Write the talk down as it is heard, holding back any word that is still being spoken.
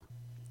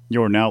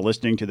You're now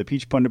listening to the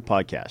Peach Pundit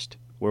Podcast,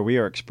 where we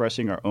are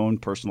expressing our own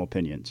personal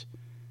opinions.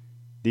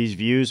 These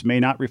views may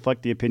not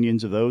reflect the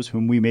opinions of those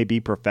whom we may be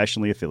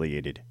professionally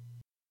affiliated.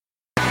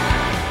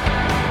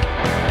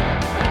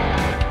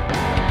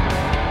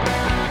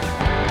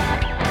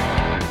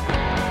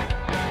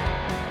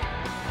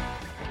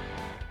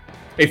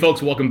 Hey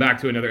folks, welcome back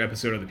to another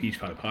episode of the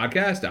Peach Pundit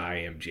Podcast. I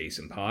am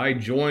Jason Pye,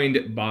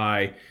 joined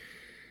by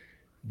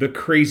the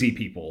crazy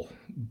people,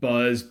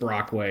 Buzz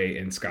Brockway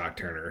and Scott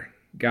Turner.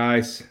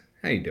 Guys,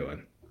 how you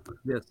doing?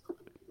 Yes.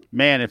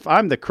 Man, if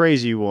I'm the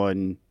crazy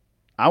one,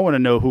 I want to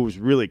know who's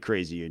really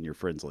crazy in your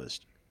friends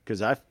list,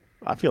 because I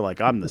feel like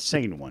I'm the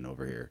sane one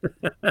over here.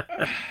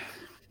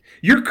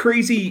 You're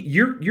crazy.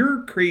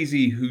 You're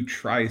crazy who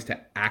tries to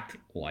act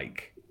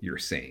like you're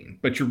sane,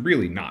 but you're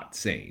really not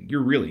sane.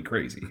 You're really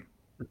crazy.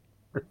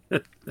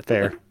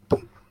 Fair.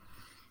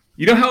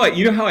 You know how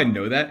I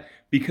know that?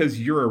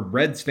 Because you're a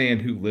Reds fan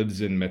who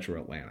lives in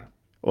Metro Atlanta.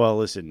 Well,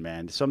 listen,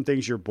 man, some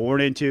things you're born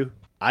into.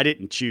 I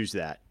didn't choose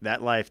that.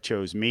 That life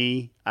chose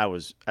me.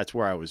 That's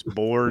where I was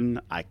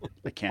born. I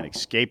can't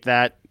escape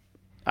that.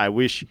 I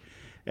wish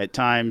at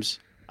times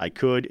I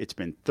could. It's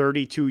been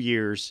 32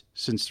 years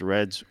since the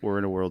Reds were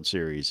in a World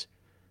Series.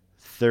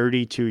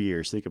 32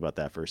 years. Think about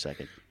that for a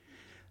second.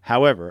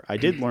 However, I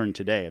did learn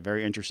today a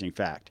very interesting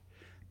fact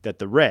that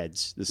the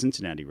Reds, the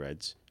Cincinnati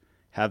Reds,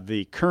 have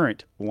the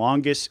current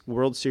longest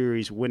World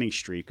Series winning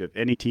streak of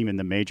any team in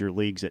the major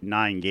leagues at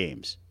 9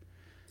 games.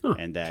 Huh.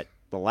 And that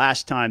the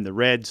last time the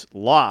Reds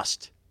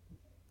lost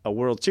a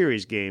World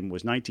Series game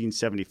was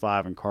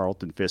 1975 when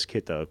Carlton Fisk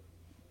hit the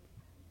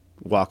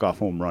walk-off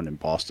home run in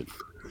Boston.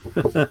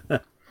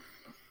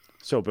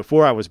 So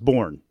before I was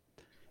born,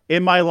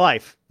 in my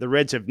life, the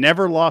Reds have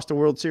never lost a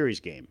World Series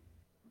game.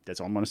 That's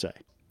all I'm going to say.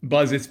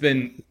 Buzz, it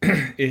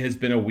has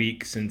been a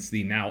week since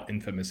the now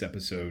infamous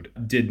episode.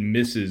 Did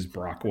Mrs.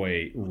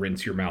 Brockway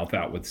rinse your mouth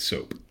out with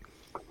soap?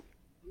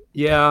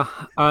 Yeah,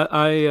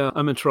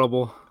 I'm in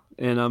trouble,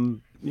 and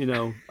I'm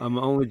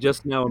only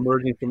just now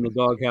emerging from the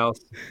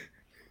doghouse.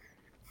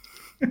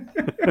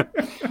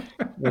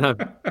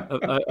 And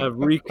I've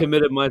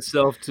recommitted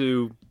myself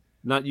to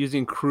not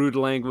using crude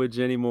language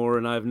anymore,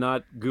 and I've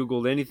not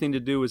Googled anything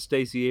to do with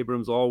Stacey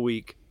Abrams all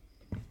week.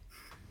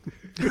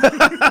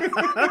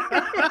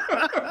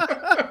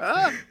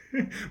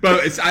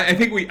 But I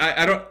think we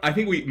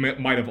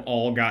might have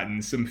all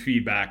gotten some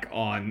feedback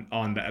on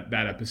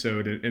that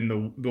episode. And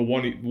the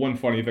one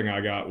funny thing I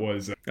got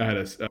was I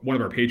had one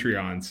of our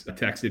Patreons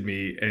texted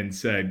me and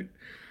said,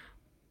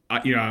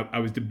 I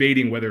was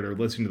debating whether to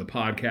listen to the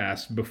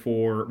podcast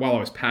while I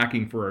was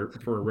packing for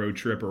a road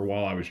trip or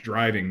while I was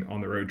driving on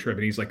the road trip.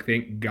 And he's like,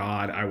 thank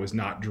God I was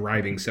not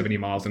driving 70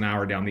 miles an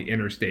hour down the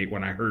interstate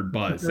when I heard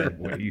Buzz said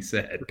what he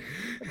said.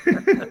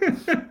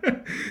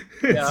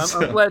 Yeah,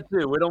 I'm glad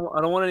too. I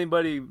don't want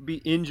anybody to be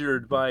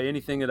injured by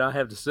anything that I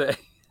have to say.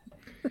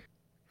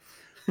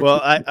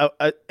 Well,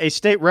 a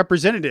state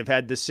representative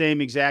had the same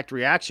exact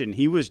reaction.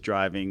 He was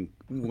driving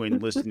when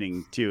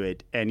listening to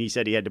it, and he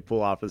said he had to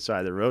pull off the side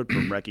of the road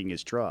from wrecking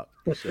his truck.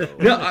 So.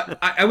 No,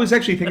 I was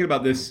actually thinking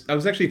about this.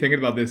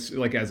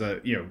 Like as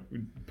a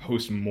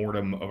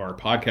post-mortem of our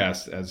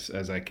podcast,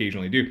 as I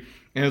occasionally do.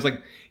 And I was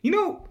like,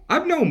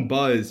 I've known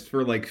Buzz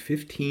for like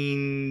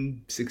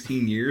 15,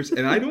 16 years,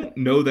 and I don't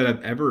know that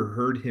I've ever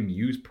heard him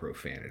use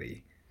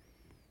profanity.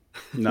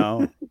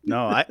 No.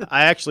 I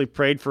actually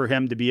prayed for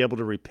him to be able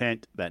to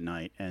repent that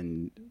night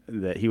and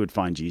that he would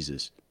find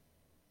Jesus.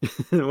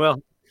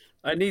 Well,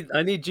 I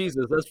need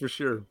Jesus, that's for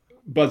sure.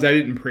 Buzz, I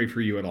didn't pray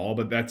for you at all,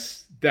 but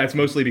that's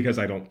mostly because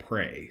I don't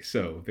pray.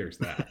 So there's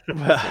that.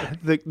 Well,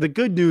 the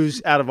good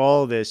news out of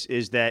all of this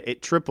is that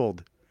it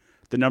tripled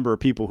the number of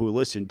people who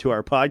listened to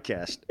our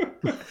podcast.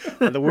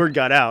 The word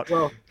got out.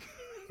 Well,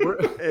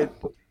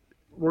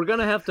 we're going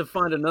to have to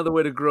find another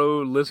way to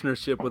grow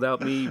listenership without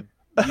me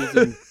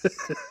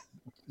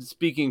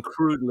speaking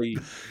crudely.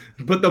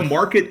 But the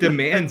market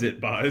demands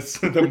it, Buzz.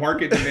 The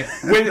market demands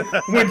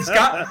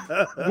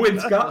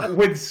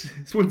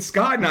when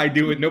Scott and I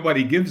do it,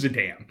 nobody gives a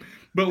damn.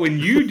 But when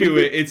you do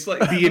it, it's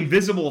like the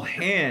invisible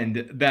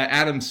hand that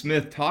Adam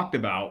Smith talked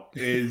about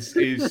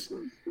is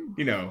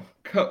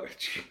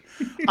coach.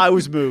 I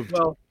was moved.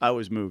 Well, I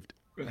was moved.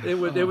 It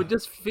would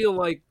just feel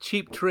like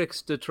cheap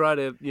tricks to try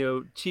to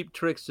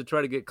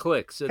get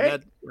clicks. And hey,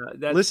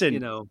 that's listen,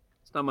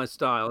 it's not my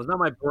style. It's not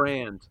my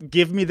brand.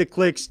 Give me the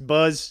clicks,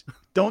 Buzz.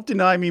 Don't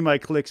deny me my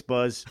clicks,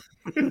 Buzz.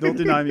 Don't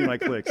deny me my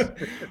clicks.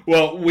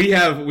 Well, we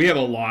have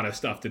a lot of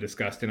stuff to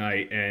discuss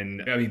tonight,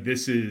 and I mean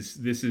this is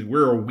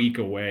we're a week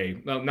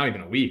away. Well, not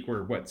even a week.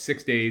 We're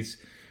 6 days,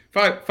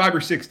 five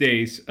or 6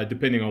 days,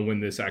 depending on when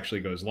this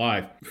actually goes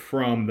live,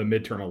 from the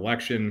midterm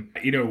election.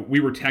 We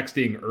were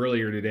texting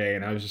earlier today,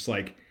 and I was just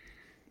like,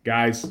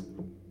 guys,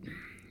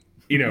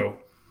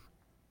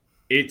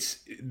 it's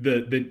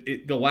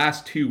the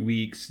last 2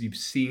 weeks you've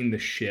seen the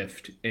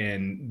shift,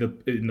 and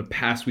in the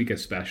past week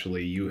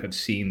especially you have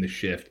seen the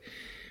shift.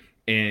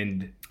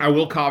 And I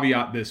will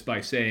caveat this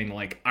by saying,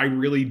 like, I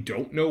really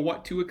don't know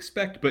what to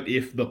expect, but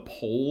if the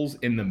polls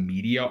and the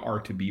media are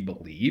to be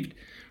believed,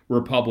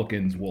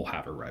 Republicans will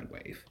have a red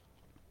wave.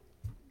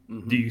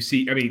 Do you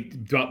see? I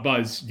mean,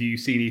 Buzz, do you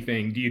see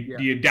anything? Do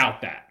you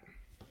doubt that?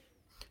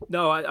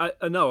 No,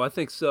 I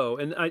think so.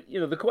 And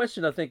the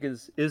question I think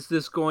is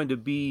this going to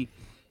be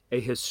a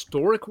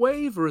historic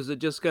wave, or is it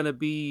just going to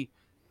be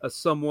a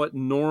somewhat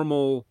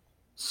normal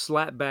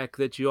slapback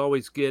that you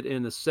always get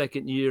in the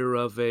second year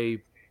of a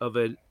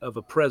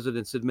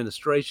president's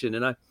administration?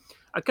 And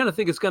I kind of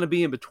think it's going to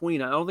be in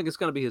between. I don't think it's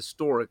going to be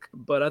historic,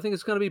 but I think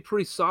it's going to be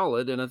pretty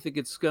solid, and I think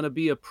it's going to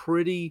be a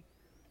pretty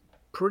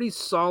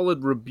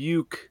solid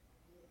rebuke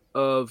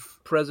of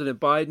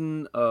President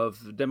Biden,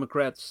 of the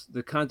Democrats,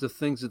 the kinds of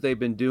things that they've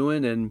been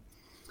doing, and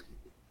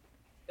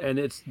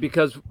it's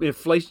because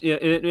inflation,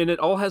 and it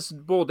all has to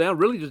boil down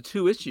really to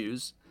two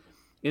issues: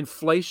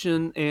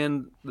 inflation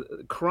and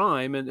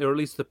crime, or at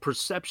least the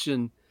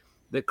perception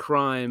that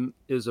crime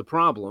is a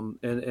problem.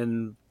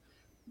 And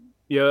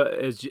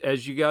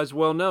as you guys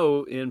well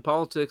know, in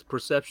politics,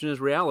 perception is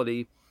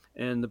reality,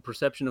 and the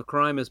perception of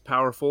crime is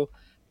powerful,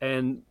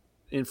 and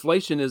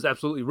inflation is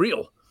absolutely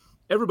real.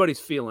 Everybody's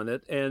feeling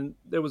it. And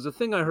there was a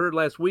thing I heard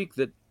last week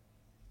that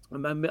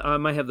I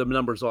might have the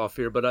numbers off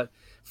here, but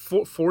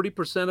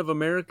 40% of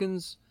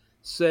Americans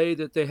say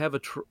that they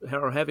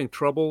are having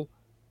trouble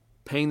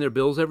paying their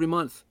bills every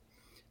month.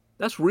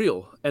 That's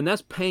real, and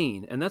that's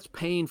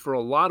pain for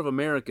a lot of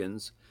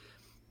Americans.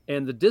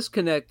 And the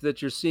disconnect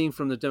that you're seeing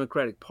from the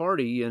Democratic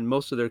Party and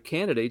most of their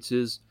candidates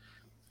is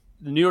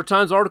the New York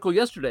Times article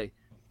yesterday.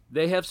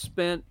 They have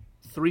spent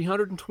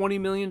 $320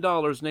 million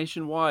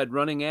nationwide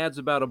running ads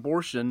about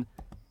abortion,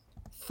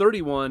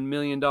 $31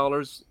 million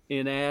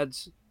in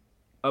ads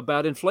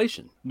about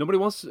inflation. Nobody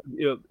wants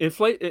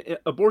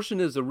abortion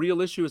is a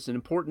real issue. It's an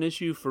important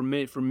issue for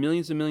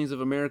millions and millions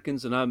of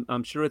Americans, and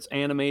I'm sure it's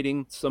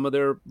animating some of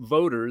their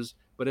voters,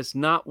 but it's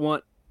not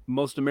what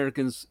most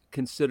Americans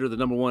consider the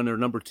number one or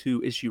number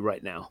two issue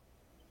right now.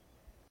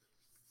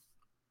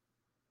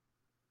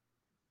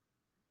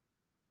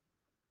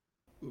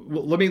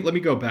 Well, let me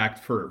go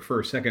back for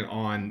a second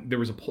on, there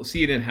was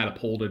CNN had a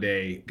poll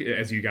today.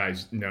 As you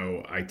guys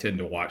know, I tend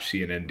to watch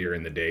CNN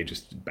during the day,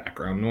 just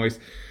background noise.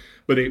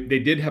 But they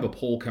did have a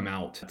poll come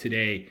out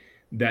today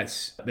that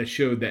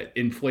showed that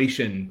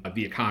inflation of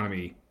the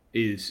economy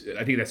is,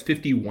 I think that's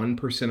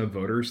 51% of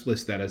voters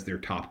list that as their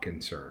top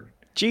concern.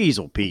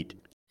 Jeez, Pete.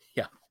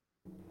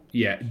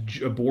 Yeah,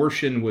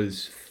 abortion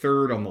was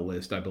third on the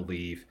list, I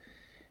believe.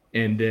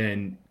 And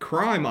then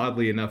crime,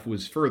 oddly enough,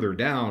 was further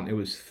down. It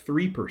was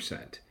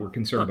 3% were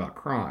concerned about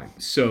crime.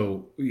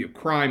 So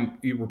crime,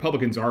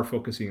 Republicans are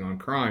focusing on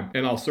crime.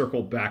 And I'll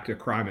circle back to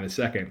crime in a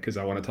second because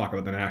I want to talk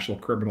about the National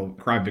Criminal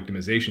Crime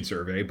Victimization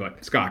Survey.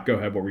 But Scott, go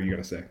ahead. What were you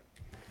going to say?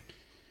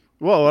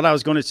 Well, what I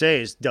was going to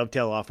say is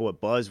dovetail off what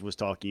Buzz was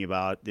talking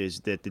about, is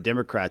that the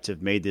Democrats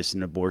have made this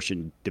an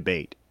abortion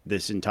debate.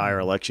 This entire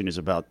election is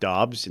about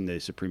Dobbs and the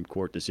Supreme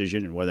Court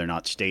decision and whether or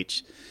not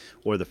states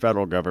or the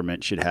federal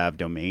government should have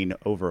domain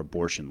over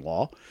abortion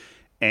law.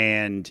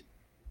 And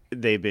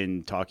they've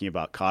been talking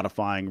about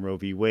codifying Roe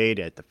v. Wade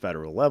at the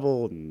federal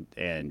level.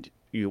 And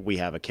we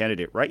have a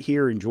candidate right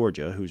here in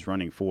Georgia who's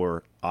running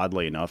for,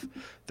 oddly enough,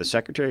 the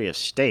Secretary of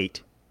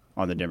State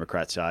on the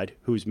Democrat side,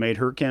 who's made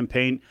her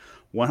campaign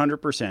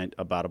 100%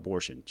 about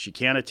abortion. She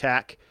can't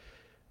attack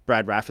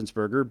Brad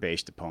Raffensperger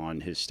based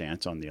upon his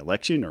stance on the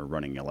election or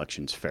running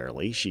elections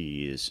fairly.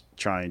 She is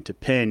trying to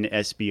pin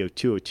SB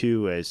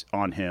 202 as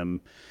on him,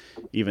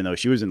 even though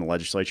she was in the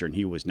legislature and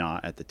he was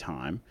not at the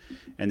time.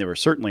 And there were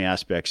certainly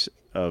aspects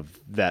of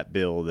that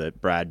bill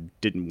that Brad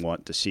didn't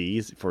want to see.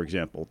 For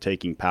example,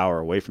 taking power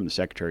away from the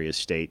Secretary of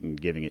State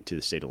and giving it to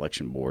the state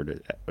election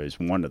board is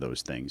one of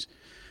those things.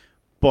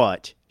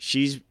 But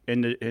she's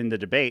in the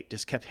debate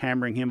just kept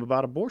hammering him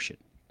about abortion,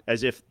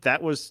 as if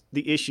that was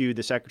the issue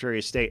the Secretary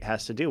of State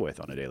has to deal with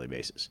on a daily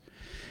basis.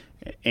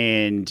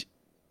 And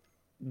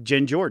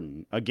Jen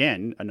Jordan,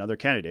 again, another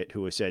candidate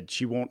who has said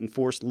she won't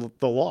enforce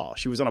the law.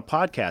 She was on a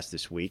podcast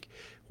this week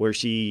where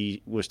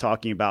she was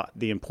talking about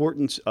the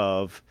importance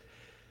of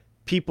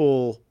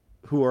people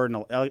who are in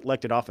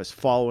elected office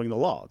following the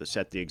law to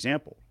set the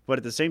example. But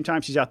at the same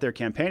time, she's out there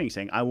campaigning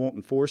saying, I won't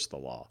enforce the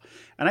law.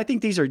 And I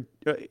think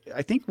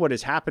I think what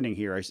is happening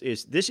here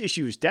is this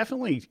issue is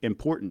definitely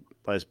important,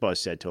 as Buzz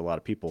said, to a lot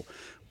of people,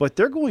 but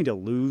they're going to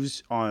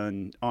lose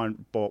on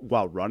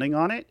while running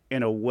on it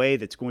in a way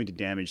that's going to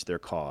damage their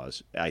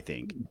cause, I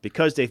think,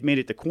 because they've made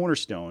it the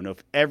cornerstone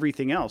of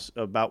everything else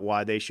about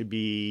why they should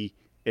be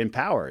in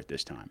power at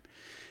this time.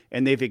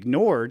 And they have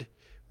ignored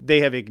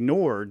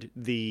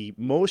the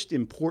most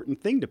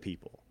important thing to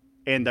people.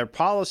 And their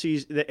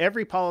policies,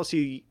 every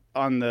policy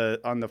on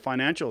the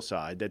financial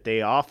side that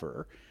they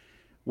offer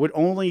would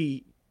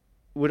only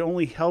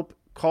help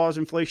cause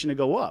inflation to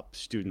go up.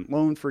 Student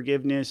loan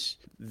forgiveness,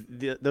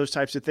 those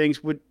types of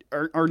things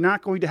are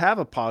not going to have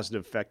a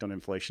positive effect on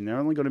inflation. They're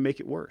only going to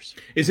make it worse.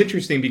 It's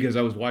interesting because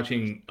I was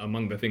watching,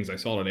 among the things I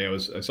saw today,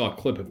 I saw a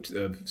clip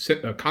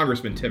of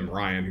Congressman Tim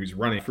Ryan, who's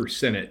running for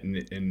Senate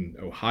in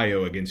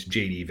Ohio against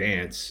J.D.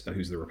 Vance,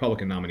 who's the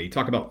Republican nominee.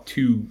 Talk about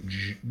two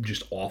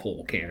just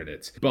awful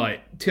candidates.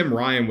 But Tim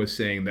Ryan was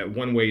saying that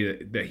one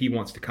way that he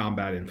wants to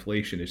combat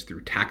inflation is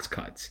through tax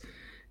cuts.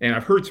 And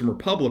I've heard some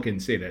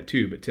Republicans say that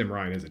too, but Tim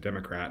Ryan is a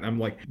Democrat, and I'm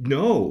like,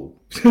 no,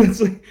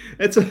 it's like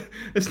that's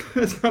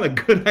not a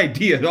good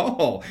idea at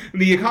all.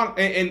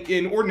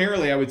 And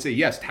ordinarily I would say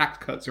yes, tax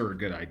cuts are a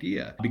good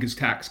idea because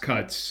tax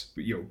cuts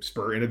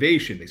spur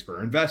innovation, they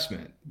spur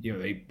investment,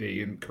 they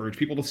encourage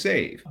people to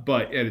save.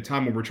 But at a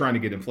time when we're trying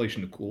to get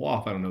inflation to cool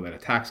off, I don't know that a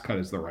tax cut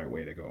is the right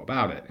way to go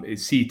about it.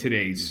 See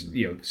today's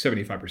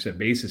 75%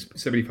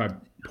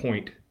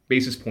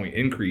 basis point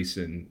increase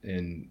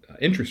in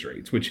interest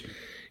rates, which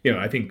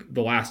I think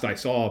the last I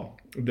saw,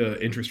 the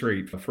interest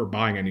rate for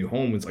buying a new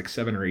home was like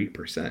 7 or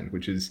 8%,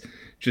 which is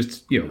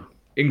just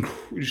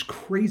just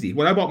crazy.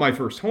 When I bought my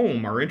first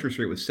home, our interest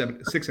rate was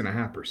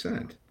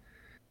 6.5%.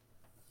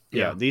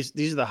 Yeah,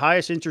 these are the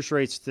highest interest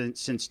rates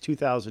since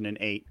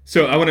 2008.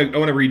 So I want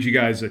to read you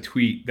guys a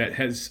tweet that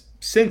has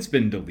since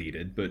been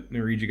deleted, but I'm going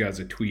to read you guys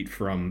a tweet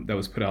that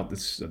was put out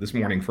this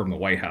morning from the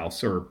White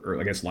House, or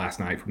I guess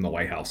last night from the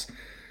White House.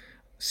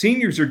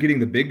 Seniors are getting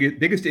the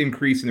biggest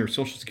increase in their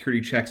Social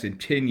Security checks in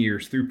 10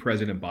 years through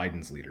President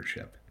Biden's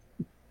leadership.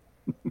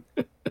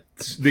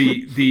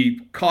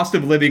 The cost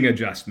of living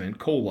adjustment,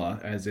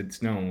 COLA, as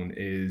it's known,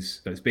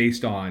 is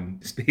based on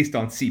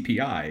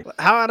CPI.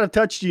 How out of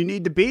touch do you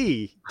need to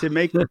be to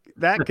make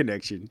that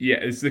connection? Yeah,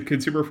 it's the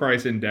Consumer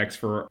Price Index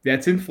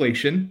that's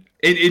inflation.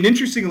 And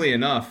interestingly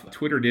enough,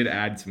 Twitter did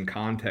add some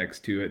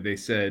context to it. They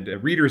said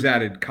readers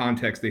added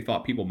context they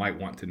thought people might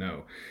want to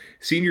know.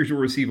 Seniors will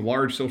receive a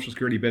large Social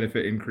Security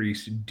benefit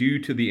increase due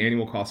to the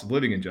annual cost of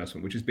living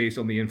adjustment, which is based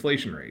on the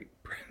inflation rate.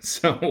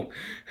 So,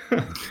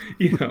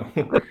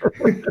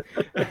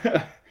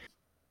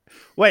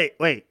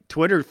 Wait.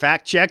 Twitter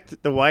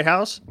fact-checked the White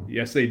House?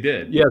 Yes, they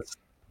did. Yes.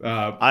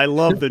 I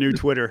love the new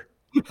Twitter.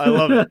 I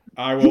love it.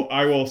 I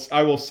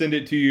will send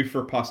it to you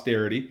for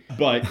posterity.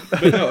 But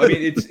no, I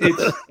mean it's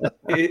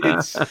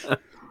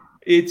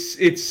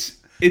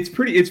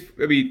pretty.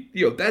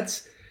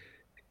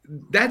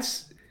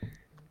 That's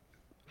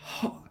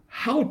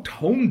how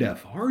tone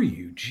deaf are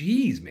you?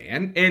 Jeez,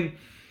 man. And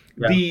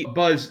the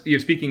Buzz,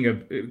 speaking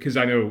of, because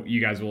I know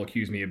you guys will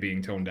accuse me of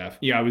being tone deaf.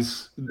 Yeah,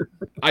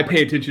 I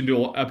pay attention to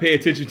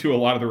a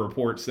lot of the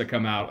reports that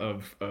come out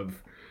of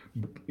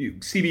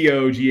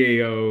CBO,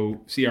 GAO,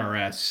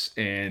 CRS,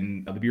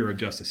 and the Bureau of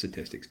Justice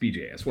Statistics,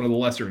 BJS, one of the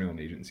lesser known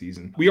agencies.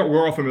 And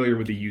we're all familiar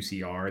with the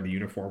UCR, the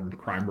Uniform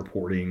Crime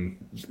Reporting,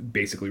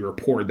 basically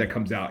report that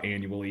comes out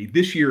annually.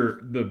 This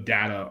year, the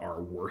data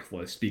are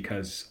worthless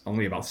because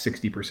only about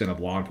 60% of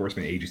law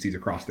enforcement agencies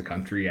across the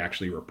country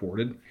actually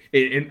reported.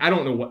 And I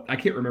don't know I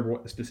can't remember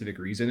what the specific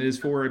reason is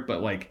for it,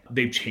 but like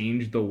they've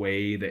changed the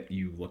way that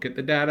you look at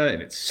the data,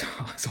 and it's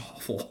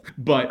awful.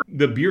 But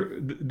the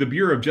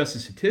Bureau of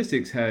Justice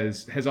Statistics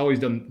has always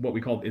done what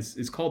we call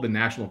it's called the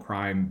National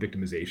Crime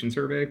Victimization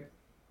Survey.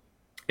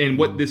 And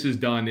what this has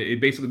done, it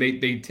basically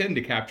they tend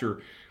to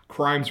capture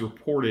crimes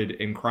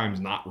reported and crimes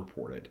not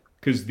reported,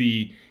 because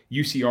the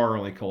UCR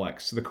only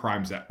collects the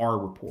crimes that are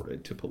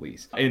reported to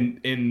police.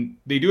 And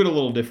they do it a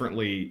little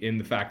differently in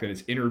the fact that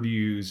it's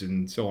interviews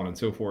and so on and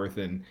so forth.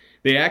 And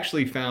they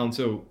actually found,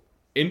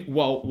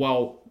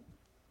 while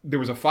there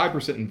was a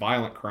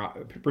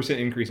 5%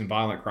 increase in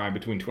violent crime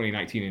between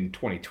 2019 and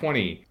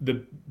 2020,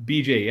 the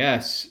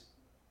BJS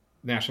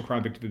National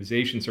Crime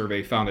Victimization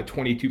Survey found a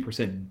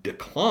 22%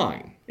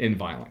 decline in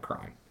violent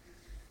crime.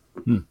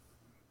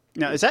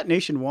 Now, is that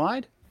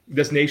nationwide?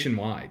 That's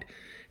nationwide.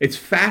 It's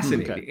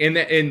fascinating. Okay. And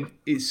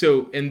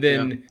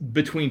then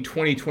between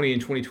 2020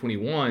 and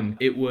 2021,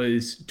 it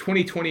was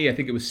 2020, I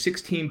think it was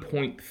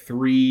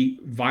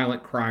 16.3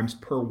 violent crimes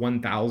per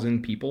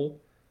 1,000 people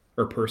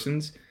or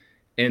persons.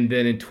 And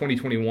then in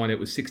 2021, it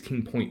was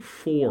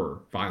 16.4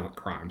 violent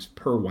crimes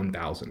per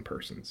 1,000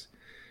 persons.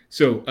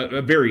 So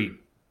a very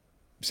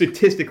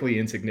statistically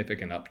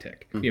insignificant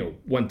uptick,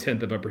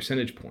 0.1 of a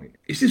percentage point.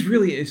 It's just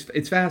really,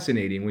 it's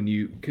fascinating when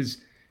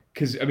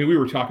because I mean, we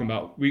were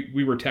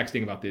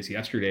texting about this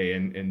yesterday,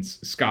 and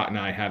Scott and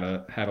I had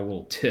a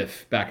little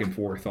tiff back and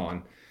forth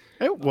on.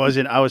 It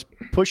wasn't. I was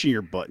pushing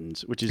your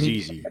buttons, which is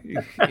easy.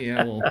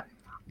 Yeah, well,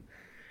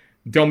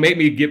 don't make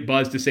me get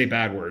Buzz to say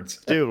bad words,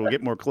 dude. We'll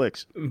get more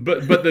clicks.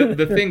 But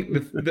the thing,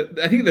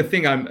 I think the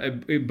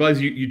thing Buzz,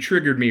 you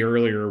triggered me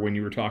earlier when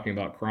you were talking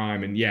about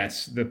crime, and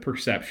yes, the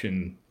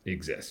perception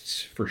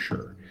exists for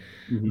sure.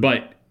 Mm-hmm.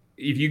 But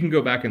if you can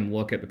go back and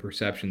look at the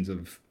perceptions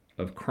of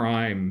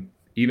crime.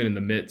 Even in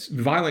the midst,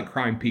 violent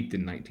crime peaked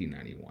in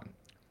 1991.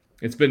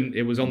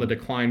 It was on the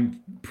decline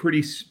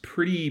pretty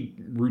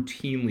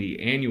routinely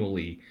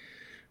annually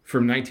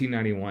from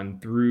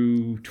 1991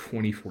 through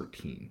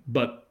 2014.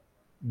 But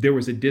there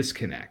was a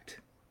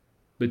disconnect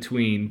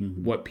between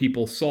what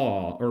people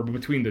saw, or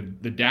between the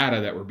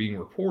data that were being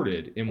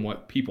reported and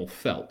what people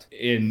felt.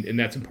 And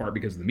that's in part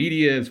because of the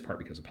media, it's part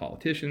because of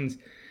politicians.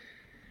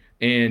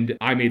 And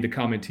I made the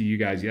comment to you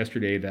guys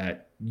yesterday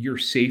that you're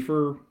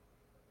safer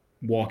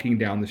walking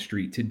down the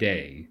street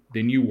today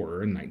than you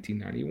were in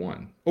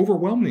 1991.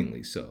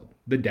 Overwhelmingly so.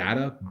 The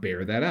data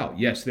bear that out.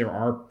 Yes, there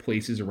are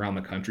places around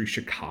the country,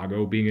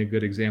 Chicago being a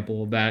good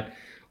example of that,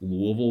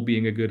 Louisville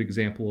being a good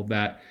example of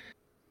that.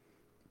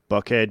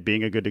 Buckhead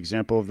being a good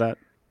example of that.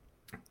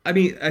 I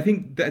mean, I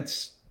think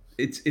it's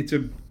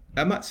a.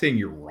 I'm not saying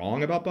you're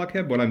wrong about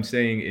Buckhead. What I'm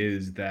saying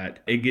is that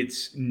it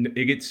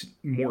gets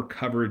more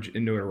coverage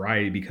and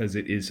notoriety because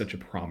it is such a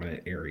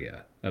prominent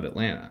area of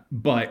Atlanta.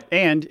 But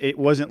And it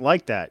wasn't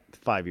like that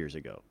 5 years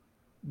ago.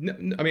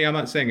 I mean, I'm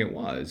not saying it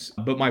was.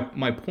 But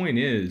my point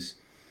is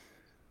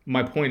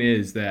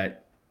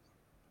that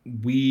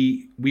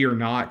we are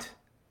not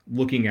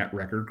looking at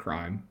record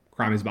crime.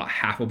 Crime is about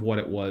half of what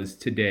it was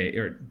today,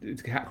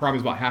 crime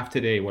is about half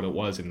today what it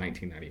was in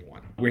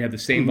 1991. We had the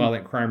same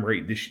violent crime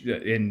rate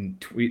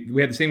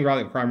we had the same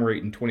violent crime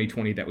rate in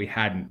 2020 that we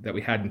had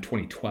in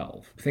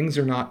 2012. Things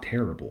are not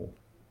terrible.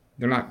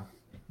 They're not.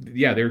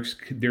 Yeah,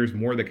 there's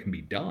more that can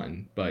be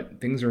done, but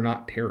things are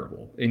not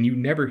terrible, and you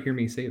never hear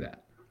me say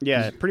that.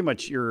 Yeah, pretty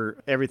much you're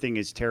everything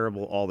is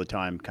terrible all the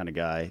time kind of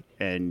guy.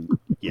 And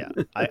yeah,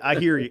 I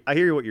hear you. I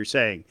hear what you're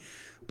saying,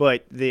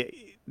 but the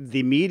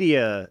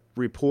media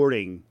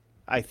reporting,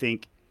 I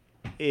think,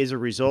 is a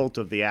result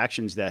of the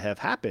actions that have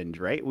happened.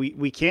 Right?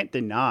 We can't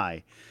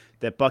deny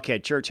that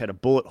Buckhead Church had a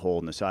bullet hole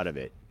in the side of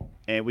it,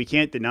 and we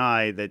can't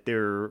deny that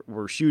there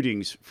were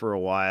shootings for a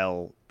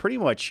while, pretty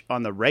much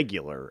on the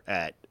regular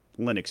at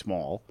Lenox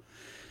Mall,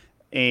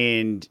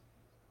 and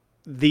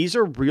these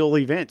are real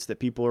events that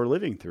people are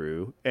living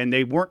through, and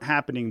they weren't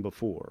happening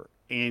before.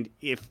 And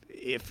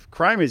if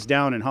crime is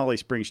down in Holly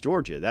Springs,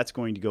 Georgia, that's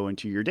going to go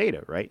into your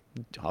data, right?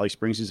 Holly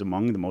Springs is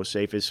among the most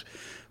safest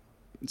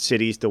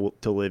cities to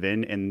live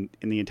in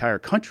the entire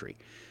country,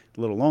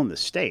 let alone the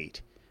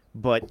state.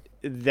 But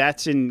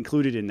that's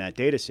included in that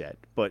data set.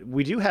 But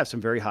we do have some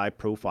very high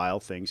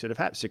profile things that have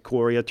happened.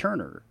 Sequoia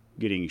Turner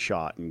getting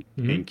shot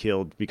and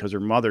killed because her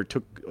mother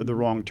took the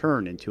wrong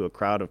turn into a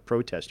crowd of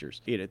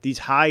protesters. These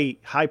high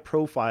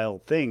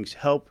profile things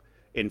help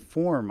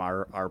inform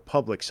our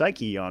public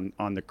psyche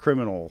on the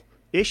criminal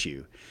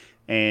issue.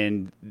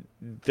 And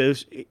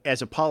those,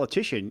 as a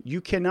politician,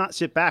 you cannot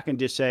sit back and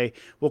just say,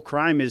 well,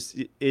 crime is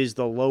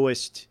the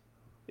lowest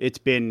it's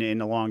been in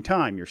a long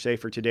time. You're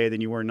safer today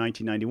than you were in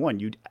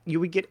 1991. You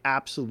would get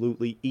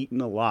absolutely eaten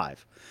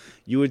alive.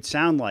 You would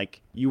sound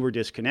like you were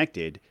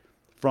disconnected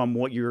from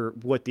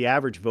what the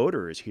average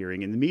voter is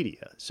hearing in the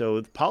media. So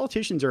the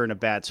politicians are in a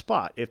bad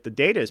spot. If the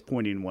data is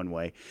pointing one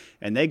way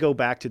and they go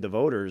back to the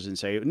voters and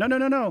say,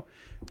 no,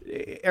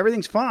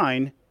 everything's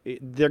fine,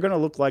 they're going to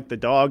look like the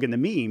dog in the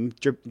meme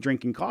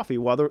drinking coffee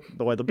while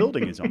the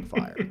building is on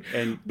fire.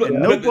 And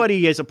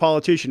nobody as a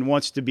politician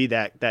wants to be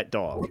that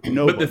dog.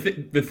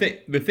 Nobody. But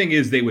the thing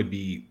is, they would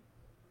be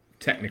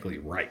technically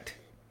right.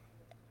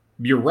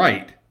 You're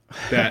right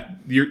that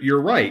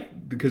you're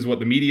right because what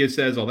the media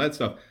says, all that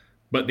stuff.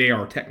 But they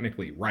are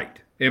technically right.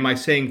 Am I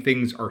saying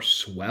things are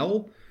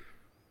swell?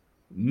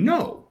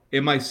 No.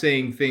 Am I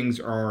saying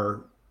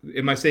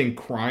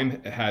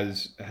crime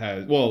has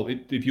well,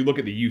 if you look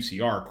at the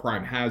UCR,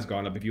 crime has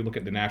gone up. If you look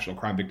at the National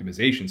Crime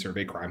Victimization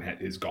Survey, crime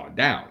has gone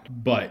down.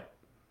 But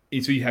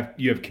so you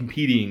have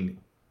competing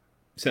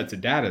sets of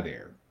data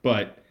there.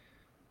 But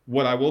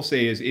what I will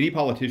say is any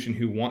politician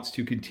who wants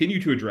to continue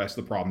to address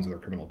the problems of their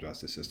criminal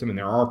justice system, and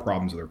there are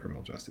problems with their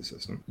criminal justice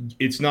system,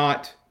 it's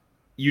not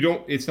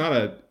this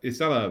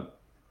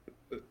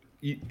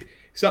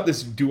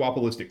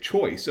duopolistic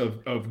choice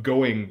of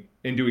going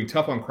and doing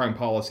tough on crime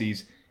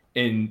policies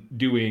and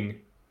doing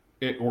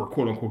it, or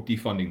quote unquote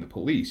defunding the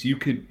police. You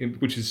could,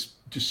 which is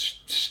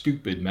just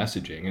stupid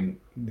messaging, and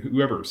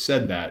whoever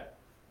said that,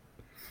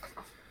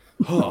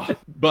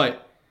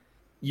 but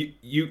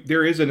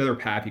there is another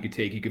path you could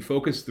take. You could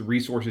focus the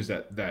resources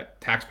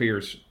that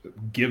taxpayers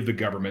give the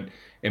government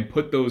and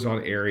put those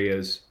on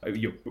areas.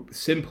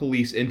 Send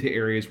police into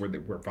areas where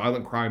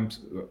violent crimes,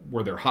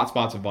 where there are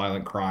hotspots of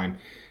violent crime.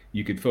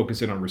 You could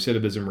focus in on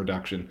recidivism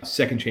reduction,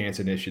 second chance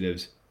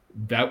initiatives.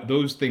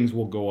 Those things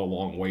will go a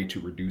long way to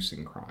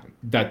reducing crime.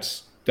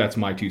 That's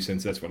my 2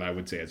 cents. That's what I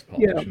would say as a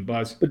politician. Yeah.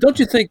 Buzz. But don't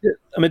you think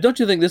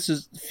this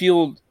is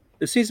fueled?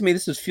 It seems to me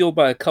this is fueled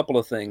by a couple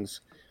of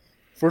things.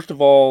 First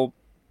of all,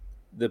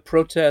 the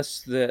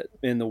protests that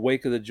in the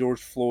wake of the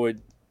George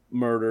Floyd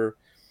murder,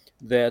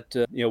 that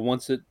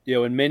once it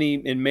in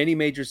many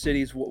major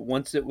cities,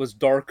 once it was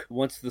dark,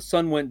 once the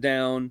sun went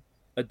down,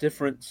 a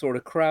different sort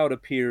of crowd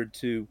appeared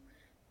to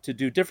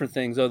do different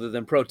things other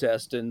than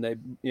protest, and they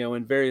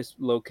in various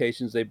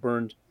locations they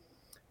burned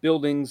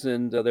buildings,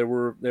 and there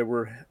were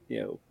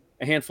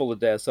a handful of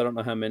deaths. I don't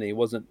know how many. It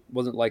wasn't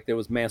like there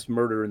was mass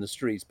murder in the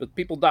streets, but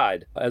people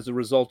died as a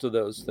result of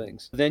those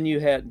things. Then you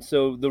had,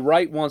 so the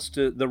right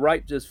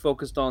just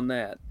focused on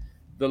that.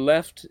 The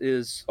left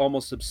is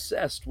almost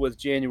obsessed with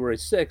January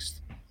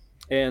 6th,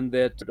 and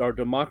that our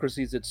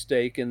democracy is at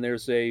stake, and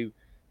there's a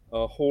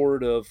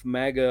horde of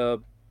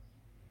MAGA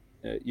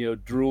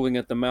drooling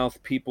at the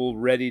mouth people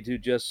ready to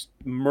just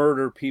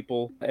murder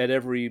people at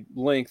every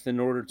length in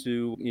order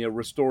to,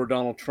 restore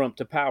Donald Trump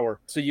to power.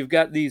 So you've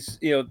got these,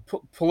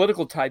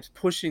 political types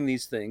pushing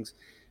these things,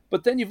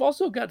 but then you've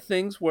also got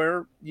things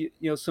where,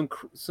 some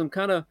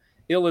kind of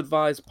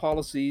ill-advised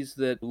policies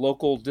that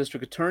local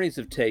district attorneys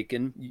have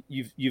taken.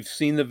 You've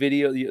seen the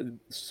video.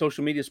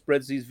 Social media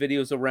spreads these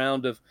videos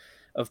around of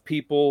of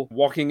people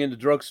walking into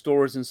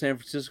drugstores in San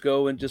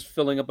Francisco and just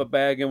filling up a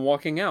bag and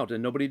walking out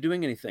and nobody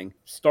doing anything.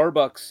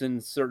 Starbucks in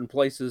certain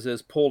places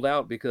has pulled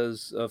out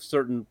because of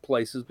certain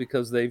places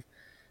because they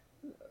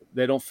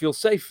don't feel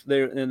safe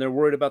there and they're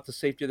worried about the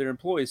safety of their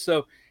employees.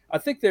 So I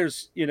think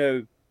there's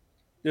a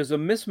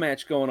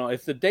mismatch going on.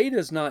 If the data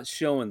is not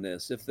showing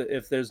this,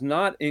 if there's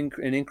not an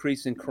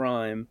increase in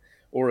crime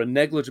or a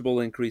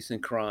negligible increase in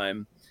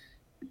crime,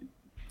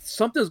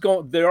 something's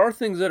going. There are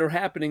things that are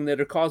happening that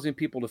are causing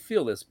people to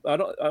feel this. I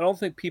don't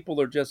think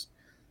people are just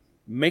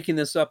making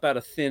this up out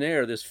of thin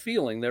air. This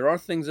feeling. There are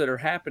things that are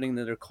happening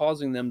that are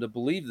causing them to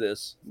believe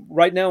this.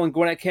 Right now in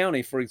Gwinnett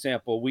County, for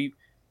example, we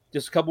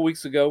just a couple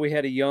weeks ago we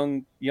had a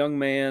young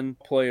man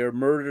player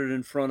murdered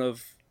in front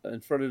of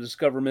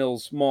Discover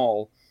Mills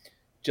Mall.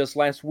 Just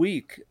last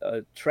week,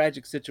 a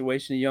tragic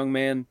situation. A young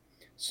man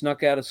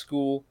snuck out of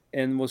school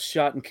and was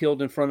shot and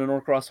killed in front of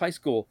Norcross High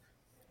School.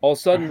 All of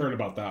a sudden, I heard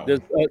about that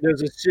one.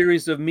 There's a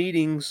series of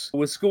meetings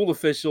with school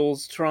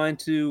officials trying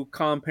to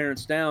calm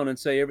parents down and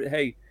say,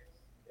 hey,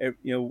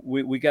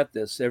 we got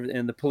this.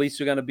 And the police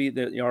are going to be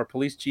there. Our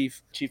police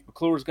chief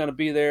McClure, is going to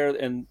be there,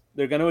 and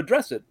they're going to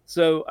address it.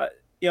 So,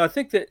 I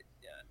think that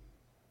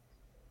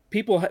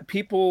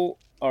people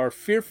are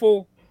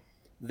fearful.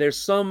 There's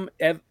some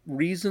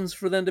reasons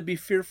for them to be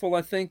fearful,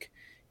 I think,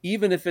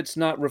 even if it's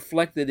not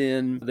reflected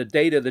in the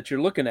data that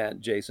you're looking at,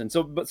 Jason.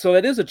 So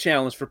that is a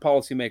challenge for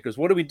policymakers.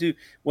 What do we do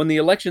when the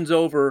election's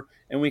over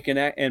and we can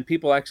and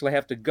people actually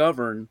have to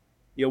govern?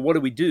 What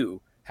do we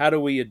do? How do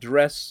we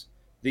address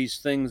these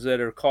things that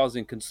are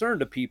causing concern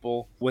to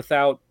people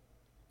without,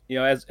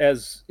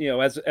 as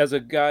a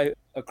guy,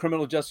 a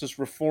criminal justice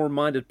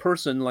reform-minded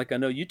person like I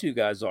know you two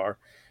guys are,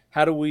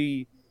 how do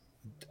we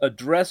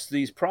address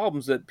these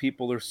problems that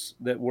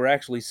that we're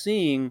actually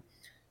seeing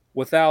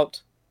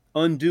without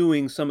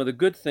undoing some of the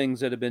good things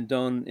that have been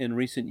done in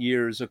recent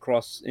years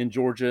in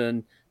Georgia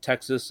and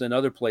Texas and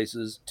other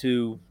places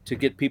to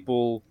get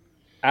people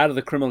out of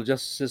the criminal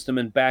justice system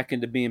and back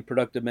into being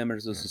productive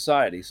members of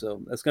society.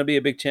 So that's going to be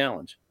a big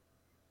challenge.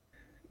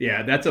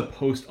 Yeah, that's a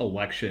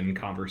post-election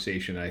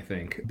conversation, I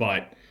think,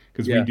 but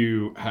because we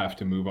do have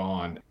to move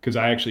on, because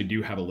I actually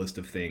do have a list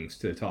of things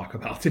to talk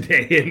about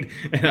today,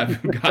 and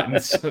I've gotten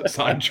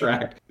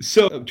sidetracked.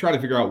 So I'm trying to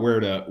figure out where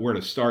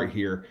to start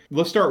here.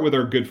 Let's start with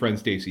our good friend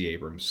Stacey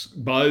Abrams.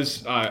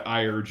 Buzz,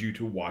 I urge you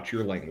to watch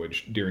your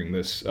language during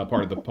this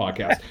part of the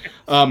podcast.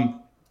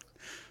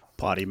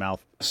 Potty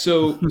mouth.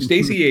 So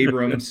Stacey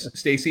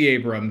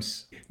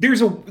Abrams.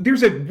 There's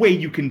a way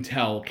you can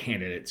tell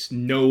candidates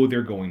know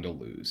they're going to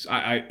lose.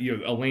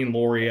 Elaine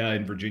Loria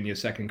in Virginia's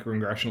 2nd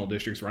Congressional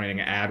District's running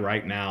an ad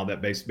right now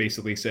that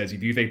basically says,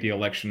 if you think the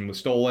election was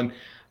stolen,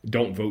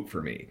 don't vote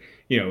for me,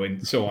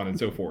 and so on and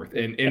so forth.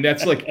 And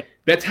that's like,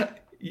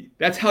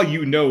 that's how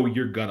you know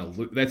you're gonna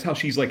lose. That's how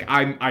she's like,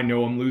 I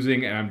know I'm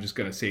losing, and I'm just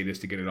gonna say this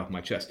to get it off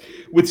my chest.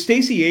 With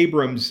Stacey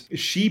Abrams,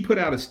 she put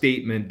out a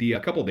statement a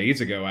couple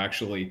days ago,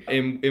 actually,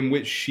 in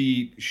which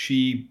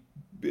she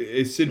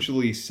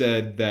essentially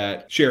said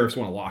that sheriffs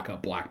want to lock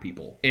up black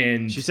people,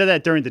 and she said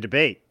that during the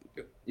debate.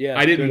 Yeah,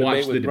 I didn't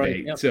watch the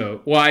debate,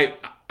 so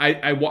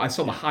I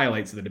saw the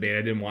highlights of the debate.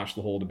 I didn't watch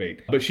the whole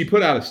debate, but she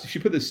put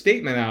this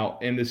statement out,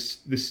 and this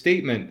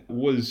statement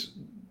was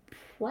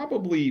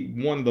probably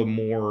one of the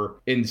more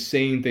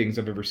insane things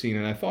I've ever seen.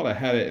 And I thought I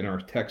had it in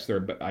our text there,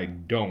 but I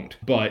don't.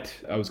 But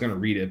I was going to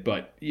read it.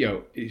 But,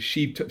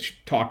 she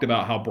talked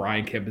about how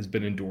Brian Kemp has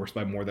been endorsed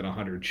by more than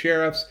 100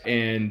 sheriffs.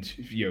 And,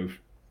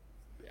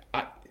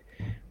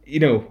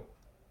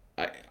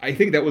 I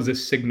think that was a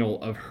signal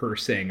of her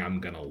saying, I'm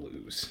going to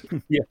lose.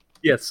 Yeah.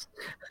 Yes.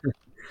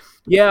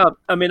 Yeah.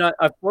 I mean,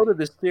 I floated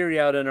this theory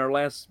out in our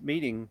last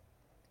meeting,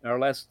 our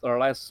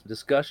last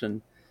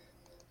discussion.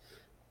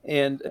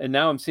 And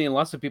now I'm seeing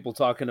lots of people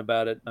talking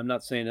about it. I'm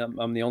not saying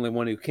I'm the only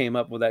one who came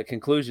up with that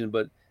conclusion,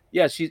 but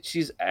yeah,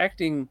 she's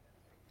acting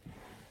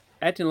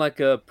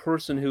like a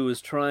person who is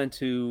trying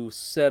to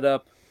set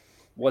up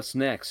what's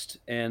next,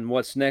 and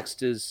what's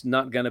next is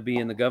not going to be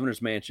in the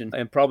governor's mansion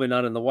and probably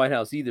not in the White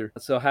House either.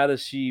 So how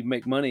does she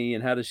make money,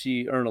 and how does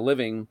she earn a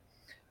living?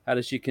 How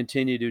does she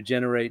continue to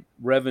generate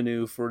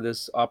revenue for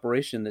this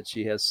operation that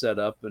she has set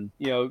up? And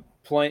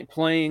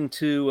playing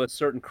to a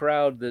certain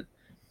crowd that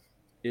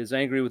is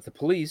angry with the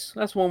police.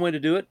 That's one way to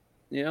do it.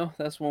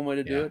 That's one way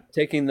to do it.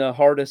 Taking the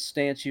hardest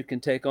stance you can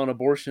take on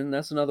abortion,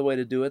 that's another way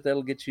to do it.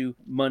 That'll get you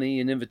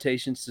money and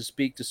invitations to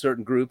speak to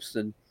certain groups.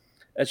 And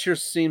that sure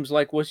seems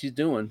like what she's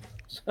doing.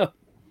 So.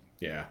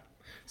 Yeah.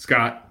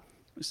 Scott?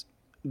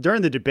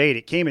 During the debate,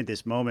 it came at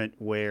this moment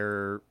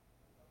where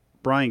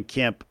Brian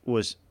Kemp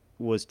was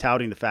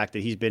touting the fact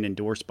that he's been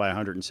endorsed by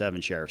 107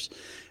 sheriffs. And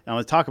I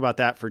want to talk about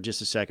that for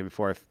just a second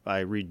before I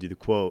read you the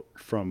quote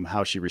from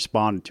how she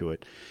responded to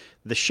it.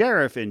 The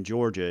sheriff in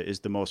Georgia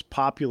is the most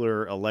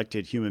popular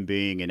elected human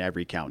being in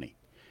every county.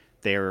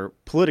 They're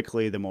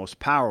politically the most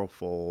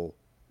powerful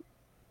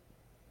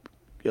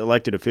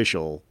elected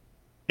official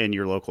in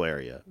your local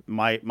area.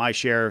 My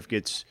sheriff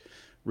gets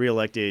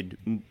reelected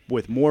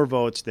with more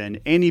votes than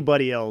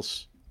anybody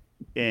else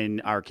in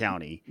our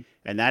county,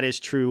 and that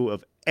is true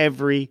of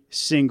every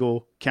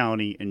single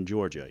county in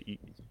Georgia.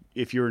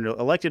 If you're an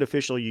elected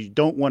official, you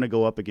don't want to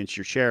go up against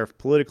your sheriff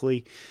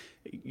politically.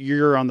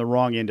 You're on the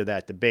wrong end of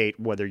that debate,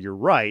 whether you're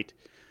right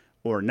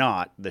or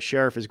not. The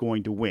sheriff is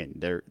going to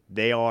win.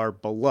 They are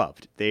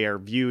beloved. They are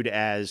viewed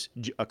as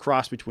a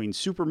cross between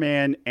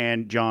Superman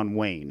and John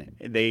Wayne.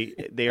 They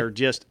are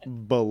just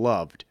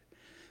beloved.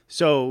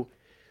 So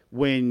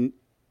when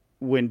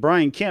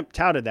Brian Kemp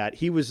touted that,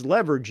 he was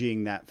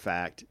leveraging that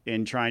fact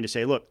in trying to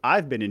say, look,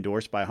 I've been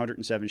endorsed by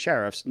 107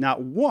 sheriffs.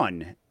 Not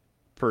one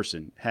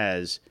person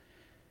has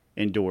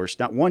endorsed,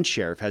 not one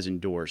sheriff has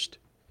endorsed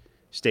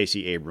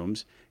Stacey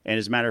Abrams. And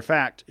as a matter of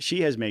fact,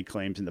 she has made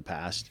claims in the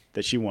past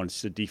that she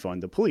wants to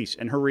defund the police.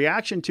 And her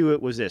reaction to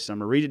it was this. I'm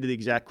going to read it to the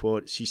exact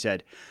quote. She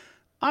said,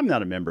 I'm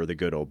not a member of the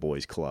Good Old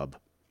Boys Club.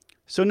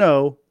 So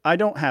no, I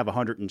don't have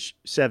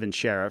 107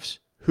 sheriffs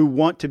who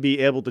want to be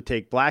able to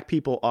take black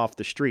people off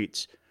the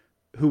streets,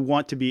 who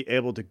want to be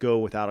able to go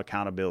without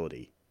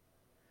accountability.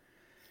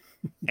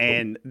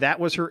 And that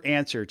was her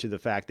answer to the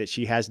fact that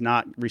she has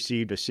not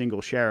received a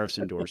single sheriff's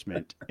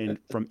endorsement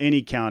from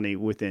any county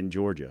within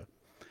Georgia.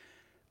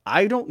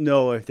 I don't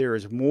know if there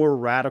is more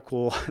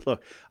radical.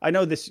 Look, I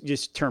know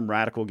this term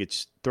radical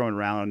gets thrown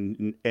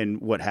around and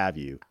what have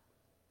you.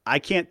 I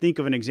can't think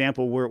of an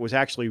example where it was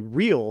actually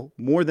real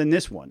more than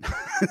this one,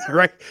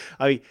 right?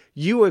 I mean,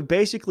 you have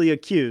basically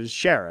accused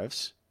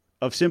sheriffs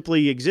of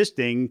simply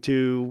existing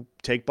to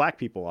take black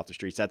people off the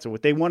streets. That's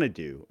what they want to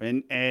do.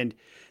 And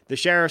the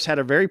sheriffs had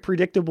a very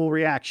predictable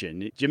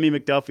reaction. Jimmy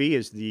McDuffie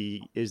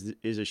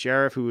is a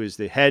sheriff who is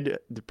the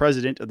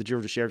president of the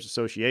Georgia Sheriff's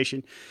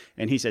Association.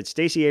 And he said,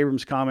 Stacey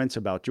Abrams' comments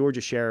about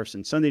Georgia sheriffs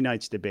in Sunday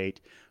night's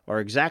debate are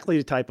exactly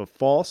the type of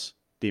false,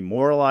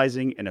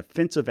 demoralizing, and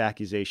offensive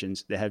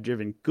accusations that have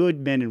driven good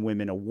men and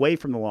women away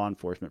from the law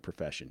enforcement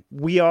profession.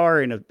 We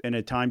are in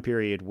a time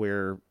period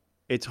where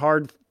it's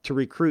hard to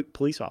recruit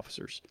police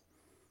officers.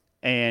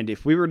 And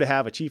if we were to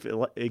have a chief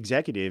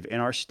executive in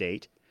our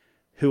state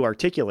who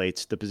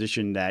articulates the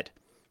position that,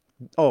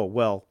 oh,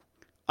 well,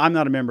 I'm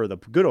not a member of the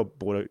Good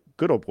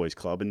Old Boys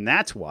Club, and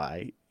that's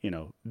why,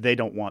 they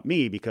don't want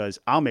me because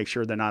I'll make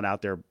sure they're not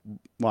out there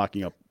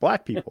locking up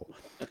black people.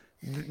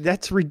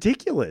 That's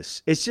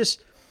ridiculous. It's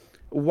just,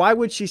 why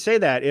would she say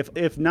that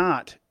if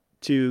not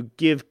to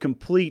give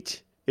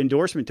complete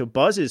endorsement to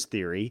Buzz's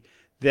theory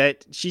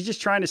that she's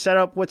just trying to set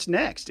up what's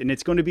next, and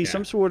it's going to be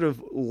some sort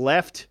of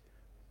left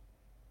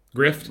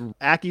grift,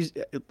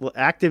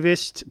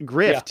 activist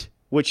grift,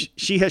 which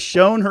she has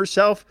shown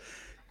herself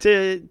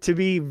to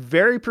be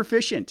very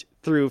proficient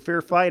through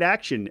Fair Fight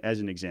Action,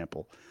 as an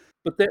example.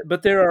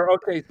 But there are,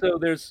 so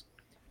there's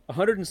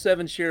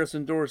 107 sheriffs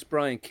endorsed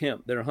Brian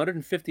Kemp. There are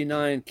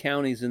 159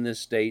 counties in this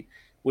state,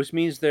 which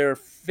means there are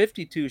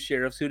 52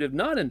 sheriffs who have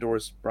not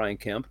endorsed Brian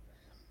Kemp.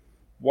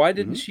 Why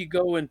didn't she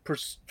go and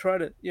try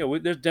to,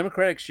 there's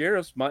Democratic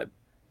sheriffs.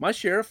 My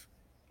sheriff,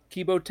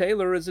 Kibo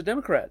Taylor, is a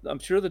Democrat. I'm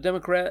sure the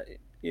Democrat,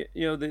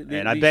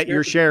 and I bet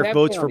your sheriff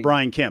votes for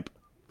Brian Kemp.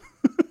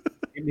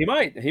 He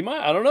might.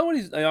 I don't know what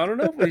he's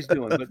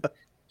doing, but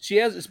she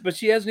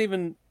hasn't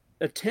even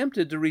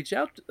attempted to reach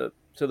out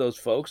to those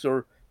folks,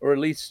 or at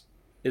least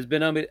has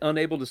been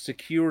unable to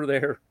secure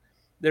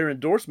their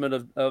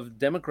endorsement of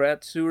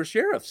Democrats who are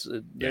sheriffs.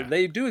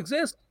 They do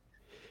exist.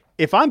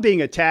 If I'm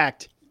being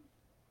attacked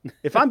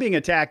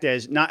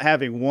as not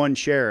having one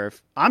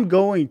sheriff, I'm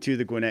going to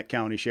the Gwinnett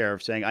County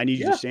Sheriff saying, I need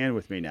you to stand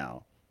with me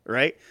now.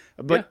 Right.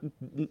 But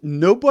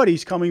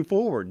nobody's coming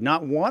forward.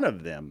 Not one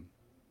of them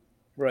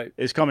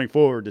is coming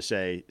forward to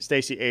say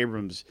Stacey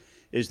Abrams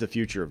is the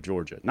future of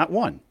Georgia. Not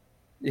one.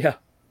 Yeah.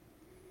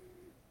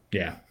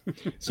 Yeah.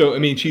 So, I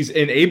mean,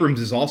 Abrams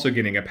is also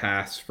getting a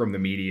pass from the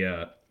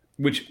media,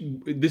 which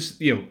this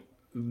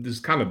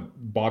kind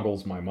of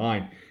boggles my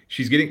mind.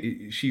 She's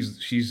going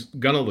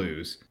to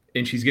lose.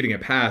 And she's getting a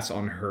pass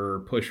on her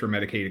push for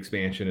Medicaid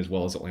expansion, as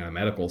well as Atlanta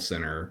Medical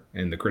Center,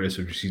 and the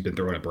criticism she's been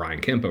throwing at Brian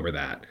Kemp over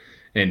that.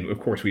 And of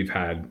course, we've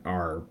had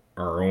our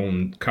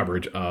own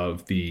coverage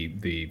of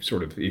the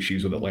sort of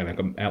issues with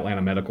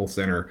Atlanta Medical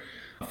Center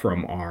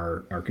from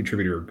our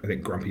contributor. I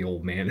think Grumpy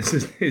Old Man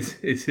is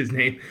his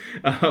name,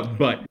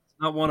 but it's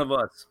not one of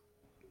us.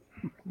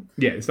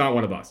 Yeah, it's not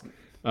one of us.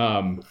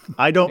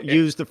 I don't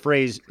use the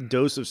phrase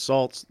 "dose of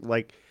salts"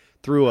 like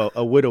through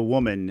a widow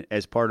woman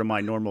as part of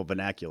my normal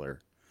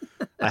vernacular.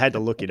 I had to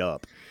look it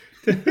up.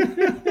 Look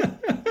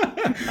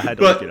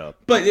it up.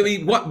 But I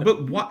mean, what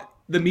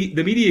the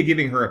media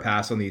giving her a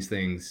pass on these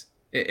things,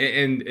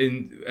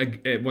 and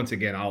once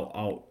again,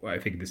 I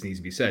think this needs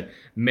to be said.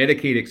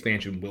 Medicaid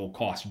expansion will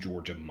cost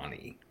Georgia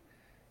money,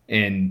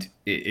 and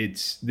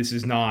this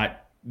is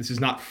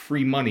not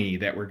free money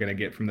that we're going to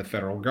get from the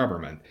federal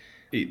government.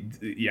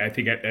 I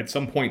think at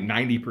some point,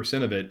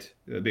 90% of it,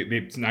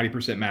 it's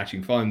 90%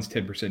 matching funds,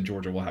 10%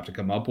 Georgia will have to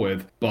come up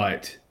with,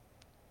 but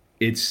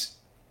it's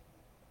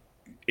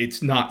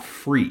not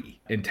free,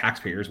 and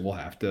taxpayers will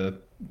have to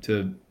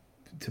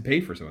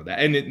pay for some of that.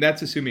 And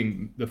that's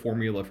assuming the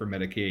formula for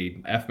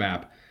Medicaid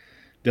FMAP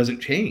doesn't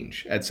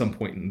change at some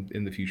point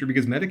in the future,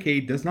 because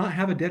Medicaid does not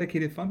have a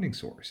dedicated funding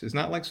source. It's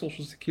not like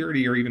Social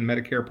Security or even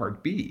Medicare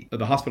Part B,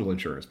 the hospital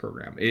insurance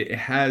program. It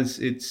has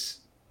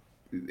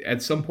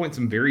at some point,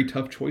 some very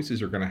tough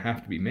choices are going to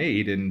have to be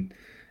made, and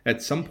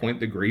at some point,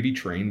 the gravy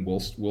train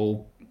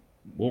will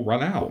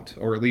run out,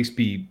 or at least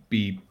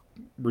be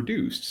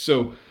reduced.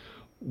 So,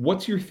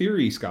 what's your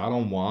theory, Scott,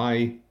 on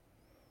why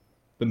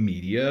the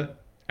media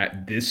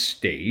at this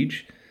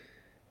stage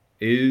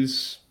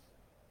is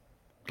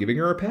giving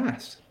her a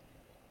pass?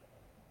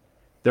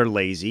 They're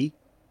lazy.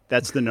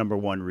 That's the number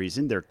one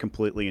reason. They're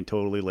completely and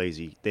totally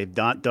lazy. They've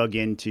not dug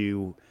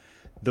into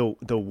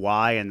the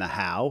why and the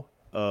how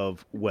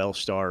of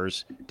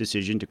Wellstar's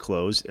decision to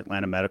close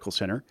Atlanta Medical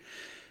Center.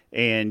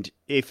 And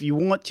if you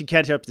want to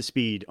catch up to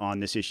speed on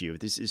this issue,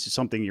 if this is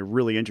something you're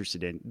really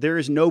interested in, there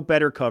is no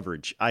better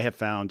coverage I have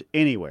found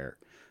anywhere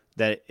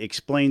that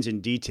explains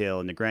in detail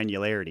and the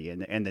granularity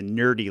and the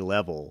nerdy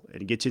level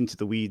and gets into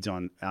the weeds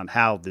on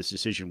how this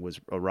decision was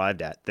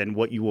arrived at than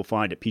what you will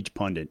find at Peach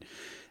Pundit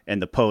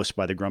and the Post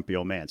by the Grumpy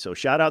Old Man. So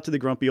shout out to the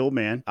Grumpy Old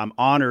Man. I'm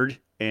honored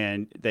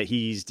and that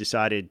he's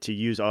decided to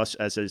use us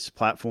as his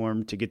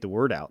platform to get the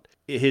word out.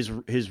 His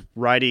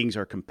writings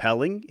are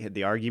compelling.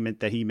 The argument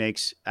that he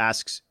makes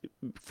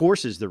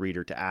forces the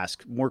reader to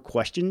ask more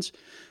questions.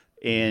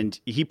 And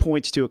he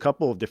points to a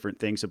couple of different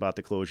things about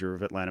the closure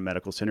of Atlanta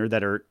Medical Center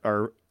that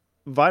are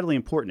vitally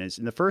important.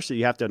 And the first that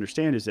you have to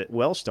understand is that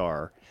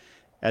Wellstar,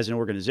 as an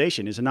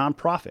organization, is a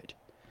nonprofit.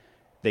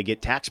 They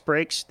get tax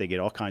breaks, they get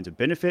all kinds of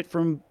benefit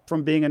from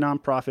being a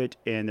nonprofit,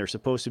 and they're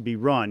supposed to be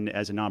run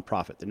as a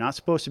nonprofit. They're not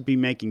supposed to be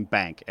making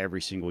bank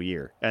every single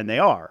year, and they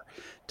are,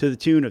 to the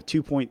tune of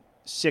 $2.6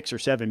 or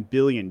 $7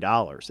 billion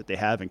that they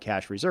have in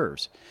cash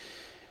reserves.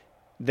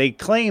 They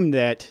claim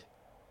that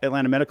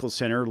Atlanta Medical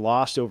Center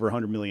lost over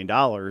 $100 million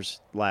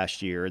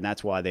last year, and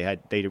that's why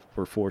they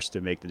were forced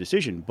to make the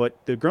decision.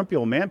 But the Grumpy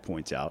Old Man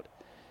points out,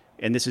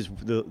 and this is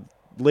the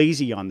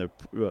lazy on the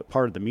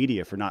part of the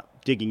media for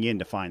not digging in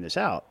to find this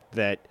out,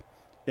 that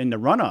in the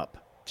run-up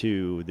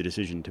to the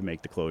decision to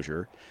make the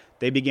closure,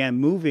 they began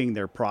moving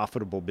their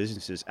profitable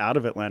businesses out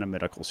of Atlanta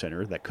Medical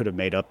Center that could have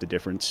made up the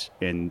difference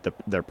in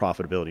their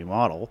profitability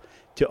model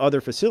to other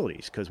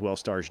facilities, because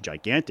Wellstar is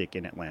gigantic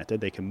in Atlanta.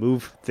 They can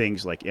move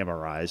things like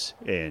MRIs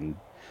and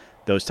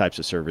those types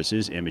of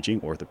services,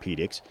 imaging,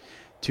 orthopedics,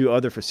 to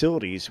other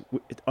facilities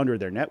under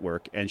their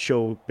network and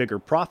show bigger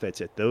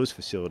profits at those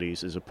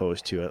facilities as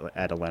opposed to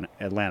at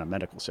Atlanta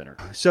Medical Center.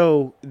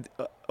 So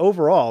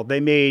overall, they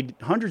made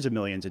hundreds of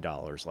millions of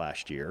dollars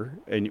last year,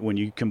 and when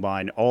you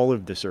combine all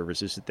of the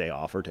services that they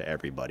offer to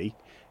everybody,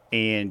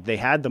 and they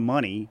had the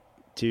money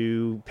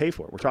to pay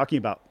for it. We're talking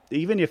about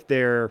even if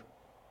their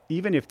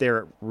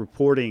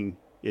reporting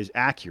is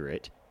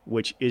accurate,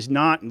 which is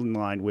not in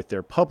line with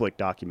their public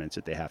documents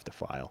that they have to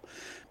file.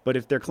 But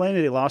if their claim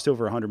that they lost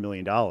over $100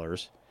 million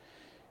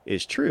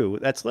is true,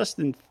 that's less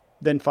than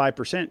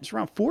 5%. It's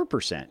around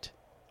 4%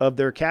 of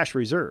their cash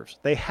reserves.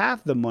 They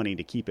have the money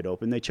to keep it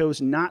open. They chose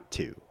not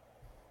to.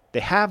 They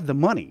have the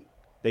money.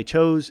 They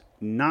chose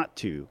not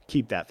to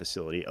keep that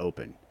facility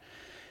open.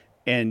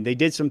 And they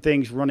did some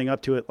things running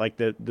up to it, like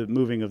the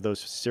moving of those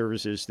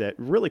services, that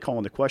really call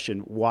into question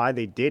why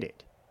they did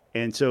it.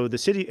 And so the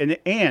city,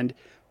 and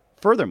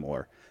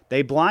furthermore,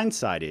 they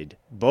blindsided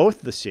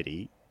both the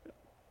city.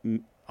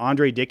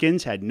 Andre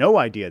Dickens had no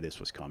idea this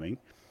was coming,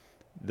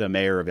 the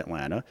mayor of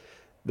Atlanta.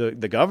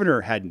 The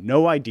governor had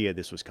no idea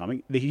this was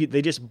coming.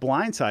 They just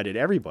blindsided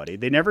everybody.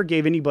 They never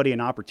gave anybody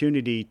an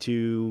opportunity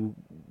to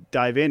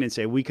dive in and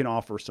say, we can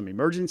offer some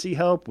emergency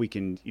help. We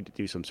can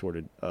do some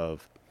sort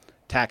of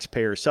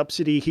taxpayer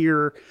subsidy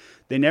here.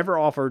 They never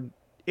offered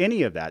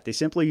any of that. They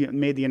simply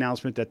made the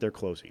announcement that they're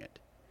closing it.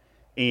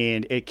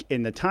 And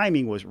the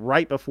timing was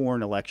right before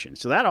an election.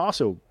 So that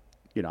also,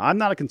 I'm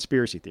not a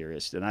conspiracy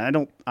theorist, and I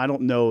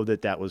don't know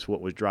that was what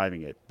was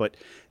driving it, but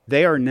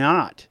they are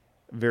not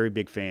very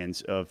big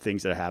fans of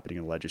things that are happening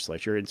in the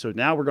legislature. And so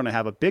now we're going to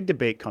have a big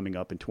debate coming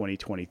up in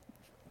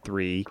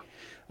 2023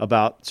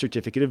 about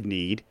certificate of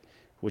need,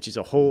 which is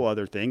a whole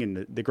other thing.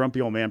 And the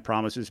Grumpy Old Man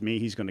promises me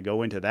he's going to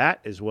go into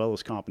that as well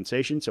as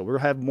compensation. So we'll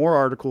have more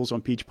articles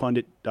on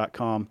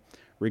peachpundit.com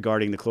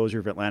regarding the closure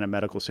of Atlanta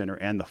Medical Center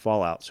and the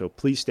fallout. So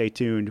please stay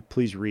tuned,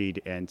 please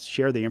read and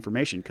share the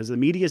information, because the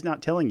media is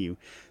not telling you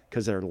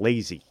because they're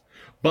lazy.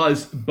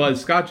 Buzz,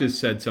 Scott just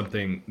said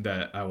something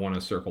that I want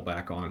to circle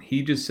back on.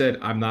 He just said,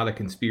 I'm not a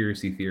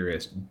conspiracy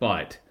theorist,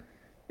 but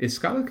is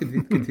Scott a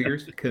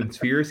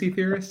conspiracy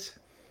theorist?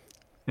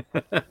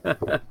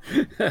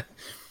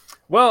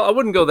 Well, I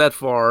wouldn't go that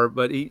far,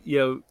 but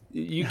you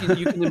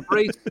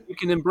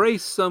can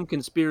embrace some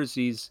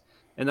conspiracies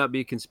and not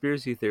be a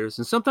conspiracy theorist.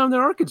 And sometimes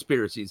there are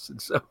conspiracies,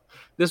 and so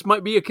this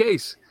might be a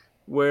case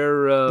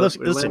where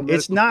listen,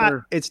 it's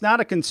not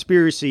a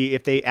conspiracy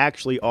if they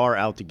actually are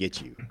out to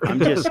get you. I'm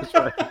just That's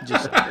right.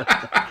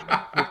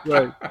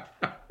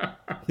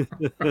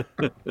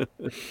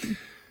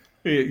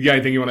 Yeah,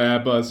 anything you want to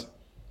add, Buzz?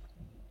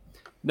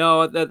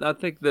 No, I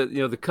think that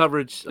the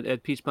coverage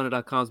at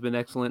peachpundit.com has been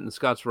excellent, and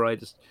Scott's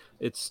right.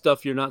 It's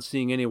stuff you're not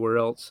seeing anywhere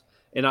else.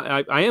 And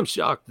I am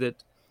shocked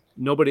that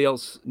nobody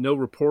else, no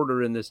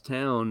reporter in this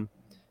town,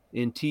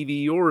 in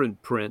TV or in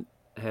print,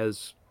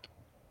 has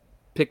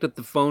picked up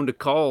the phone to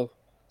call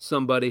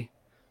somebody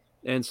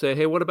and say,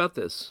 "Hey, what about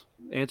this?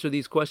 Answer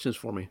these questions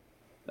for me."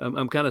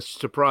 I'm kind of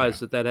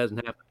surprised that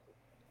hasn't happened.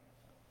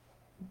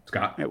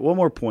 Scott? One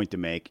more point to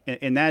make,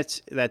 and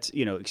that's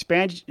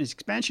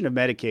expansion of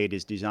Medicaid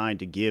is designed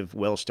to give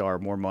Wellstar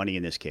more money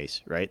in this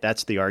case, right?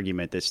 That's the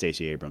argument that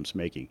Stacey Abrams is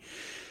making.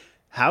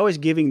 How is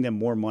giving them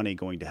more money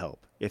going to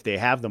help if they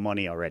have the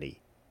money already?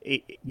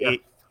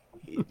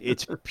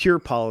 It's pure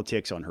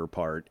politics on her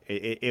part.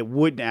 It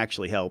wouldn't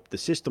actually help. The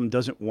system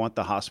doesn't want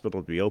the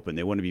hospital to be open.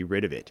 They want to be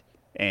rid of it.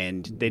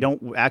 And they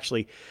don't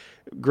actually.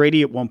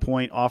 Grady at one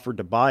point offered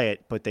to buy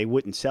it, but they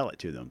wouldn't sell it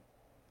to them.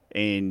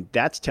 And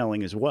that's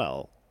telling as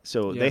well.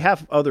 So they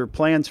have other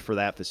plans for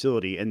that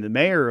facility. And the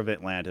mayor of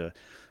Atlanta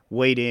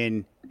weighed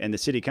in, and the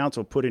city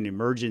council put an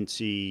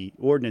emergency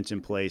ordinance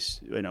in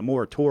place and a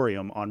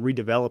moratorium on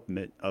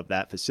redevelopment of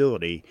that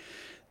facility,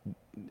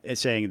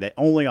 saying that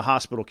only a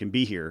hospital can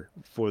be here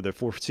for the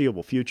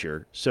foreseeable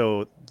future.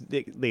 So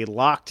they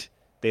locked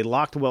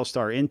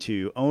Wellstar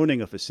into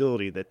owning a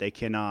facility that they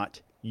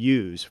cannot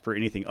use for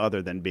anything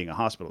other than being a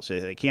hospital. So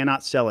they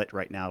cannot sell it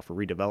right now for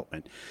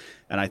redevelopment.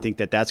 And I think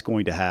that that's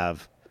going to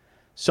have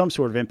some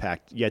sort of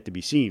impact yet to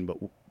be seen,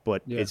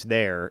 but it's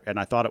there. And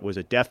I thought it was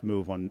a deft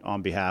move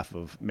on behalf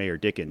of Mayor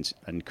Dickens,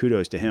 and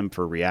kudos to him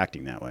for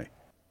reacting that way.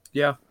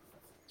 Yeah.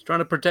 He's trying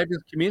to protect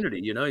his community.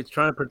 He's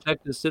trying to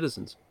protect his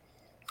citizens.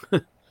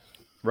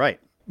 Right.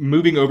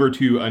 Moving over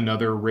to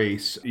another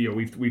race,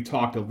 we've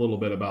talked a little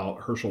bit about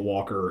Herschel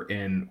Walker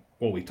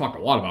we talked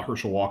a lot about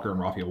Herschel Walker and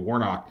Raphael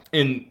Warnock.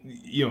 And,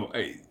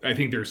 I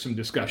think there's some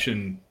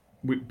discussion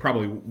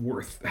probably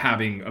worth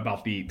having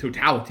about the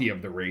totality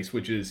of the race,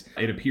 which is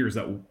it appears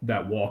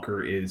that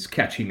Walker is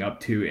catching up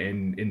to,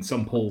 and in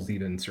some polls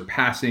even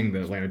surpassing.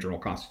 The Atlanta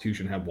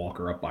Journal-Constitution had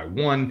Walker up by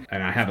 1,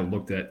 and I haven't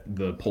looked at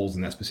the polls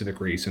in that specific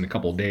race in a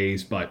couple of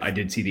days, but I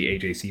did see the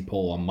AJC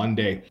poll on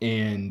Monday,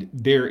 and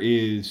there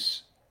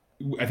is,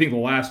 I think the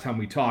last time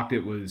we talked,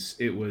 it was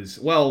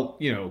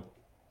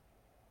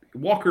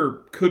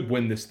Walker could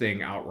win this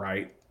thing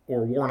outright,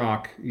 or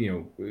Warnock,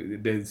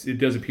 it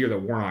does appear that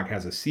Warnock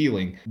has a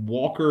ceiling.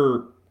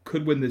 Walker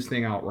could win this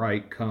thing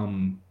outright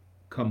come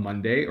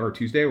Monday or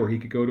Tuesday, or he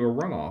could go to a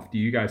runoff. Do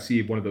you guys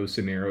see one of those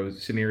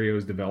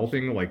scenarios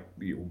developing, like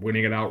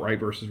winning it outright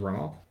versus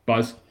runoff?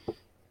 Buzz?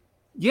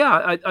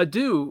 Yeah, I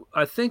do.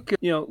 I think,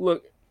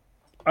 look,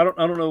 I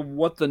don't know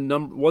what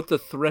the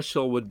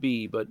threshold would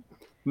be, but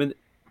I mean,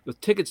 the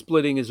ticket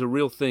splitting is a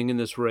real thing in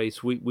this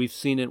race. We've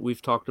seen it.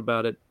 We've talked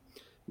about it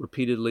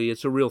repeatedly.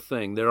 It's a real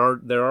thing. There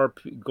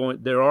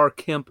are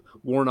Kemp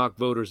Warnock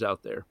voters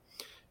out there.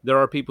 There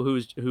are people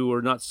who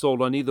are not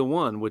sold on either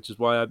one, which is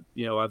why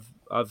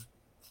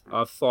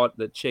I've thought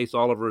that Chase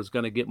Oliver is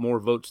going to get more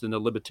votes than the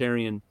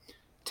Libertarian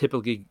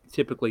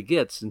typically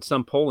gets, and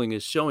some polling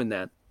is showing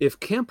that. If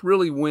Kemp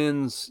really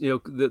wins,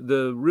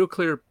 the real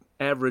clear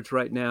average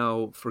right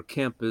now for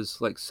Kemp is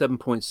like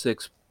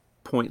 7.6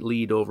 point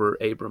lead over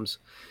Abrams.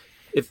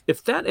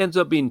 If that ends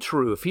up being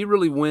true, if he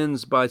really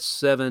wins by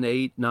 7,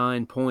 8,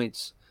 9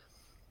 points,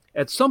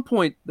 at some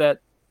point that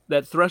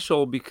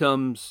threshold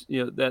becomes,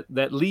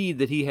 that lead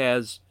that he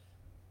has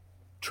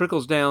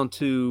trickles down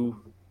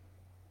to,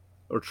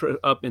 or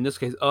up, in this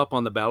case, up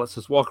on the ballot,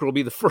 since Walker will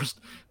be the first,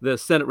 the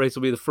Senate race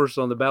will be the first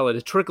on the ballot.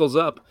 It trickles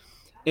up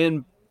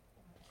and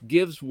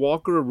gives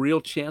Walker a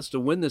real chance to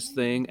win this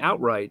thing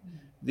outright.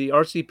 The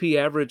RCP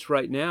average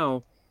right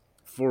now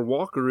for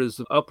Walker is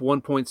up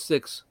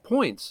 1.6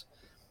 points.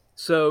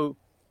 So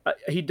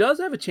he does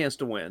have a chance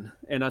to win.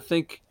 And I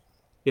think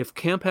if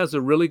Kemp has a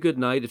really good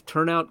night, if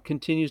turnout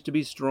continues to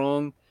be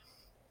strong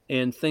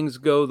and things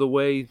go the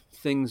way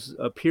things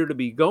appear to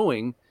be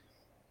going,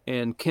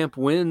 and Kemp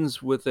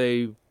wins with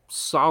a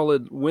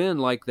solid win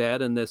like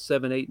that in the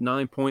 7, 8,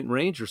 9 point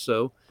range or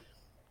so,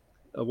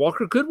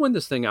 Walker could win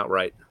this thing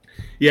outright.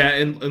 Yeah,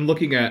 and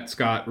looking at,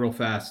 Scott, real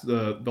fast,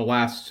 the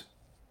last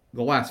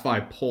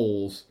 5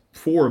 polls,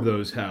 4 of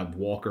those have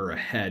Walker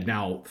ahead.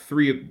 Now,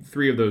 three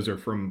of those are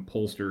from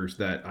pollsters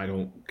that I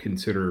don't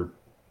consider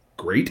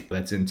great.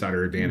 That's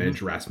Insider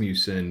Advantage,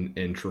 Rasmussen,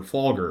 and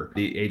Trafalgar.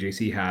 The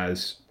AJC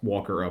has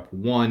Walker up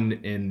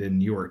 1, and the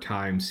New York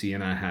Times,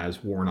 Siena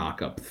has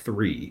Warnock up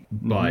 3.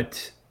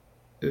 But,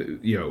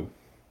 the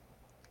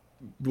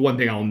one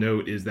thing I'll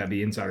note is that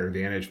the Insider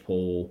Advantage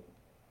poll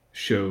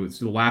shows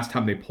the last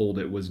time they polled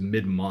it was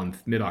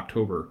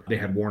mid-October. They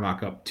had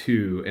Warnock up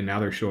 2, and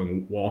now they're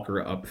showing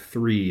Walker up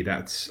 3.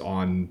 That's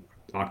on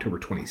October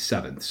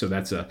 27th. So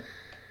that's a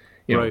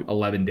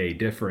 11-day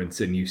difference,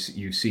 and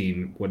you've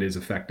seen what is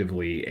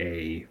effectively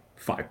a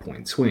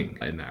 5-point swing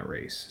in that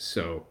race.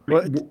 So,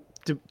 well,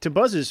 to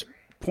Buzz's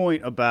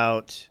point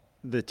about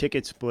the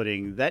ticket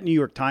splitting, that New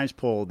York Times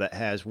poll that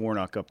has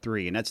Warnock up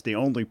 3, and that's the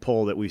only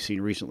poll that we've seen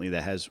recently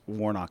that has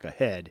Warnock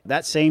ahead.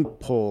 That same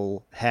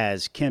poll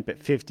has Kemp at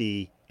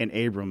 50 and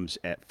Abrams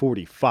at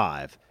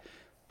 45.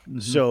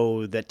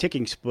 So the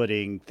ticket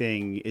splitting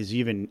thing is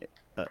even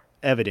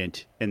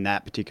evident in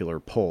that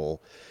particular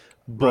poll.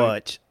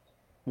 But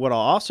What I'll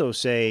also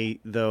say,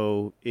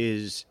 though,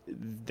 is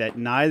that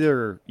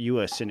neither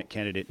U.S. Senate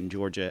candidate in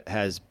Georgia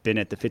has been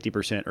at the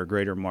 50% or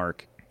greater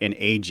mark in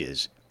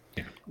ages.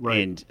 Right.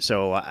 And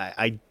so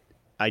I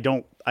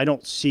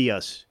don't see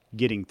us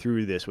getting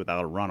through this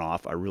without a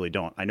runoff. I really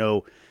don't. I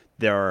know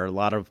there are a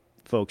lot of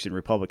folks in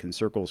Republican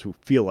circles who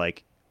feel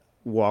like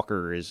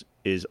Walker is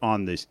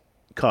on this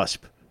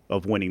cusp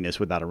of winning this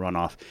without a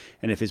runoff.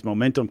 And if his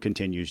momentum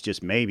continues,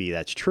 just maybe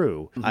that's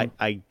true.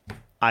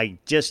 I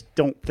just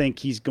don't think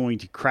he's going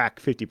to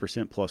crack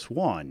 50% plus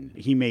one.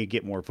 He may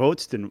get more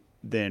votes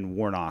than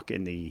Warnock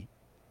in the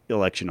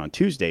election on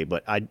Tuesday,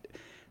 but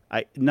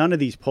none of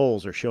these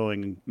polls are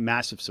showing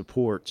massive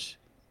supports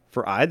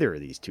for either of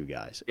these two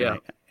guys. Yeah.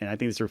 And I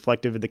think it's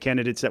reflective of the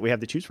candidates that we have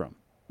to choose from.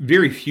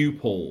 Very few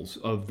polls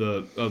of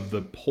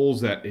the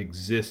polls that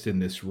exist in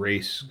this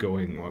race,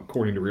 going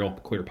according to Real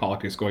Clear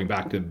Politics, going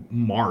back to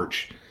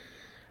March,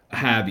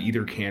 have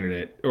either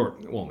candidate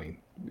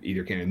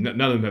either candidate.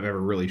 None of them have ever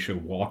really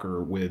showed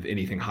Walker with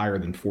anything higher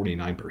than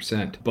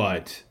 49%.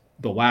 But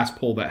the last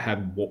poll that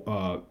had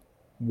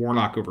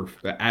Warnock over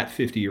at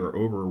 50 or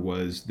over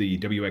was the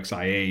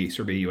WXIA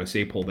Survey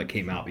USA poll that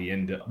came out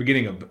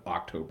beginning of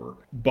October.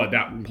 But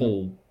that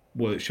poll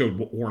showed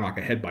Warnock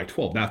ahead by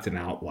 12. That's an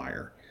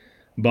outlier.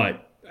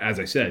 But as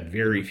I said,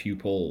 very few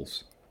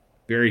polls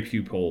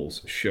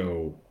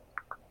show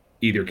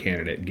either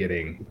candidate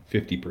getting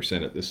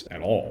 50% at this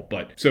at all.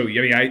 But so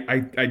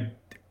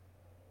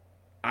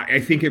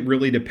I think it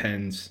really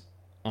depends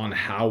on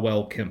how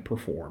well Kemp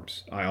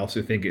performs. I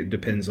also think it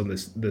depends on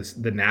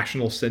the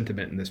national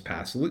sentiment in this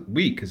past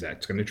week, because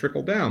that's going to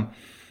trickle down.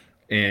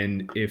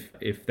 And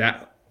if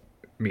that,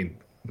 I mean,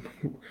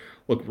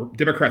 look,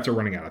 Democrats are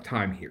running out of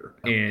time here,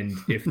 and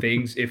if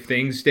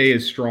things stay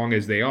as strong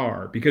as they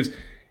are, because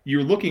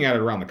you're looking at it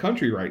around the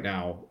country right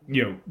now.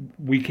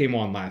 We came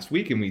on last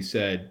week and we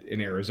said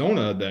in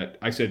Arizona that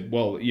I said,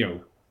 well,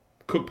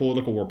 Cook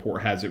Political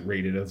Report has it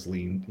rated as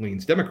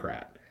leans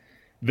Democrat.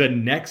 The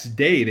next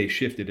day they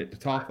shifted it to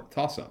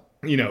toss up,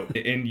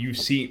 and you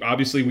see,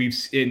 obviously we've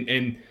seen,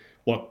 and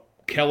look,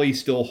 Kelly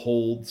still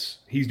holds,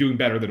 he's doing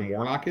better than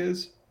Warnock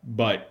is,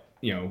 but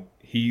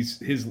his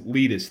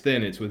lead is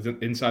thin. It's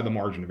inside the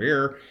margin of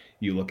error.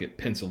 You look at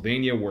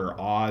Pennsylvania, where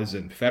Oz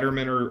and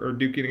Fetterman are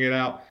duking it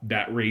out.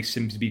 That race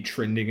seems to be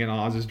trending in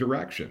Oz's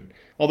direction.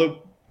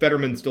 Although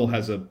Fetterman still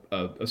has a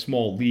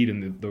small lead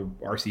in the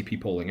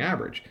RCP polling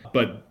average.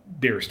 But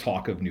there's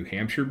talk of New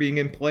Hampshire being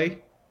in play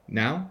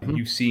now. Mm-hmm.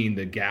 You've seen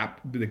the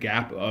gap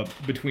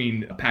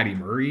between Patty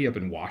Murray up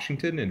in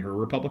Washington and her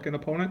Republican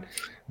opponent.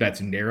 That's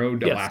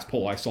narrowed. The last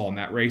poll I saw in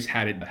that race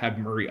had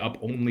Murray up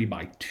only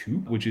by 2,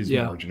 which is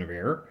margin of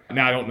error.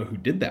 Now, I don't know who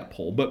did that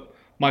poll, but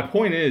my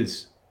point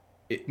is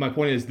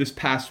this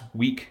past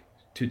week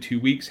to 2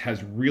 weeks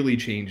has really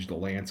changed the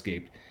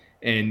landscape.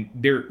 And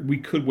we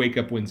could wake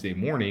up Wednesday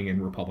morning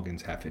and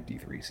Republicans have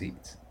 53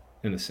 seats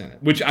in the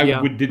Senate, which I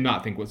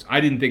I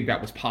didn't think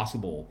that was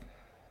possible.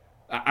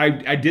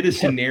 I did a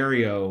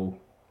scenario.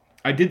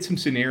 I did some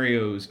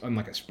scenarios on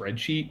like a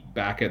spreadsheet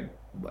back at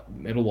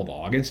middle of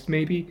August,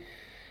 maybe.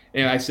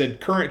 And I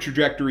said, current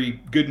trajectory,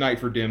 good night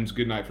for Dems,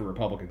 good night for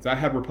Republicans. I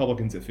had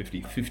Republicans at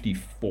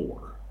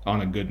 54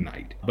 on a good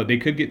night, but they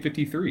could get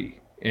 53.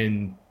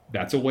 And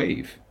that's a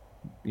wave,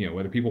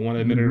 whether people want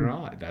to admit it or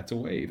not, that's a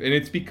wave. And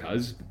it's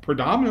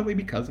predominantly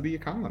because of the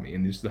economy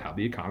and just how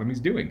the economy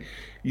is doing.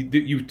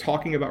 You're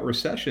talking about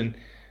recession,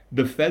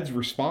 the Fed's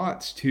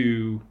response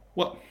to,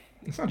 well,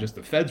 it's not just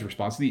the Fed's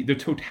response, the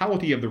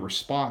totality of the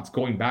response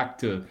going back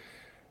to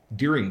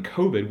during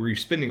COVID, where you're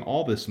spending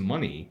all this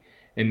money.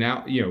 And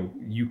now,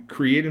 you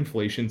create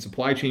inflation,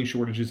 supply chain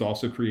shortages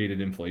also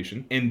created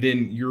inflation. And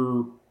then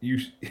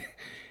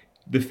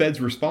the Fed's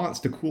response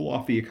to cool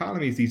off the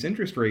economy is these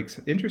interest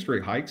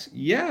rate hikes.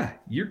 Yeah,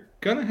 you're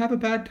going to have a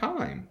bad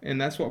time. And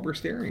that's what we're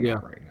staring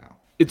at right now.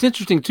 It's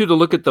interesting, too, to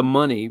look at the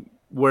money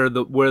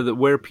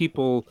where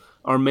people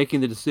are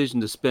making the decision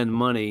to spend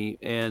money.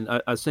 And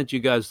I sent you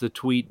guys the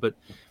tweet, but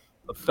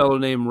a fellow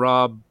named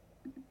Rob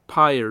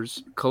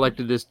Pyers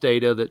collected this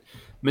data that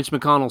Mitch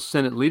McConnell's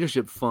Senate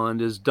Leadership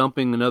Fund is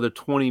dumping another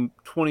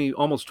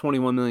almost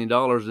 $21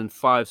 million in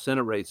 5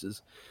 Senate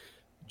races.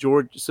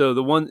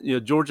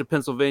 Georgia,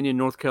 Pennsylvania,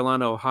 North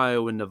Carolina,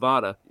 Ohio, and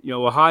Nevada.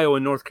 Ohio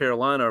and North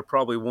Carolina are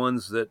probably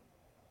ones that,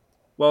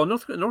 well,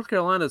 North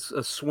Carolina's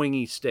a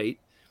swingy state,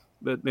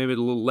 but maybe a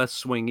little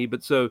less swingy.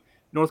 But so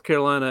North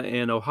Carolina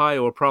and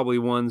Ohio are probably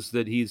ones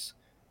that he's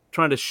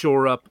trying to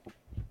shore up,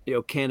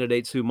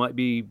 candidates who might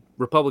be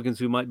Republicans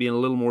who might be in a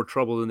little more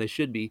trouble than they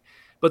should be.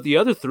 But the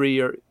other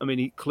 3 are,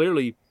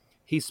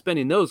 he's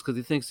spending those because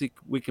he thinks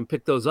we can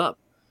pick those up.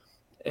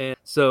 And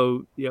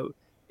so,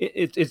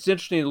 it's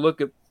interesting to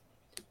look at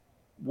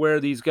where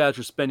these guys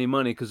are spending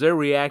money, because they're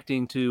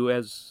reacting to,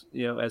 as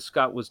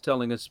Scott was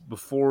telling us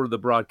before the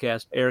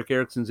broadcast, Eric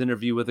Erickson's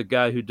interview with a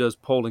guy who does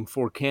polling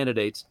for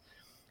candidates.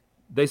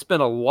 They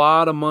spend a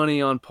lot of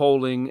money on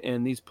polling,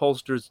 and these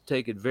pollsters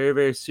take it very,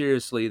 very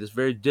seriously. It's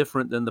very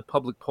different than the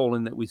public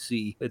polling that we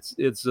see.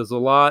 There's a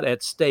lot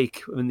at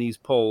stake in these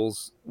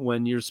polls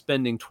when you're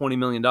spending $20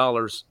 million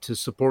to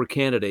support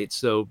candidates.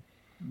 So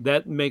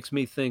that makes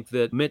me think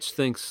that Mitch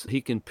thinks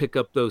he can pick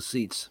up those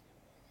seats.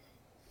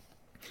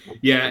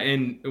 Yeah,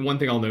 and one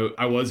thing I'll note,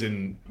 I was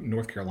in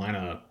North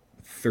Carolina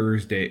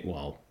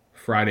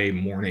Friday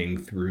morning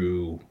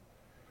through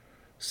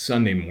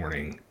Sunday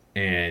morning,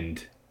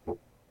 and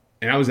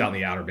I was out in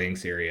the Outer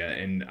Banks area,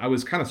 and I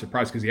was kind of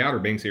surprised because the Outer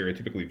Banks area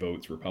typically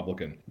votes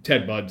Republican.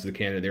 Ted Budd's the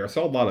candidate there. I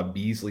saw a lot of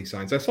Beasley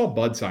signs. I saw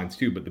Budd signs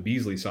too, but the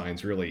Beasley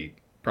signs really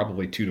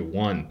probably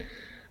 2-1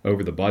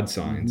 over the Budd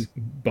signs.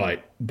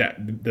 But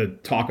that the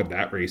talk of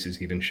that race has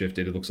even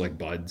shifted. It looks like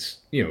Budd's,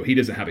 he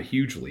doesn't have a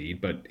huge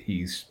lead, but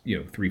he's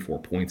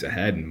 3-4 points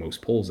ahead in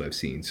most polls I've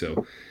seen.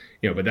 So,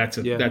 but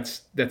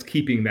that's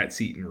keeping that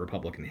seat in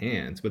Republican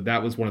hands. But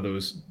that was one of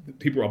those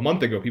people a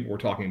month ago. People were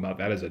talking about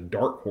that as a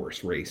dark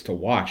horse race to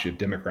watch if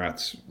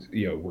Democrats,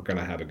 were going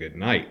to have a good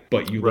night.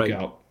 But you look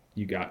out,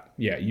 you've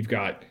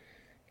got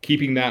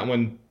keeping that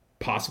one,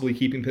 possibly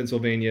keeping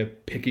Pennsylvania,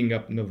 picking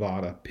up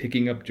Nevada,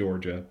 picking up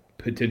Georgia,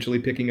 potentially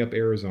picking up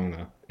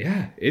Arizona.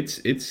 Yeah, it's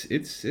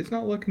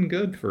not looking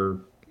good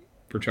for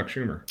Chuck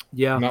Schumer.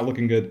 Yeah, not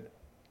looking good.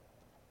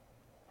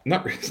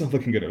 It's not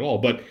looking good at all.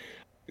 But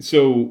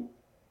so.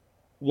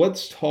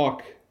 Let's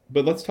talk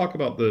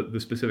about the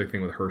specific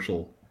thing with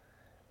Herschel,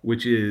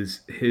 which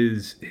is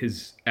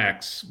his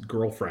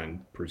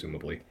ex-girlfriend,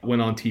 presumably,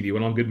 went on TV,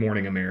 went on Good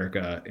Morning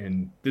America,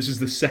 and this is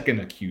the second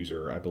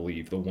accuser, I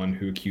believe, the one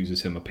who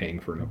accuses him of paying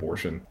for an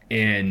abortion.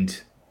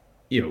 And,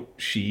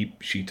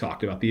 she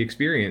talked about the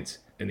experience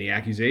and the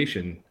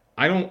accusation.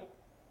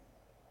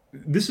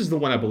 This is the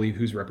one, I believe,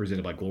 who's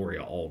represented by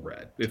Gloria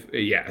Allred.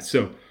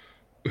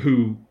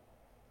 Who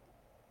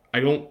I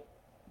don't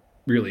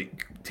really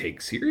take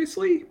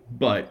seriously,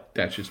 but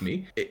that's just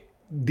me.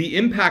 The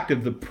impact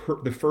of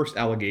the first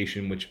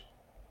allegation, which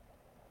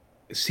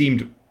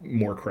seemed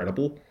more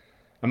credible.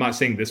 I'm not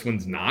saying this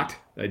one's not.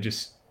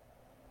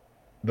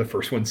 The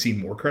first one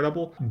seemed more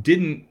credible.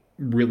 Didn't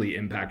really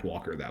impact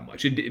Walker that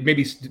much.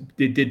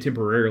 It did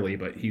temporarily,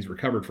 but he's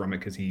recovered from it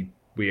because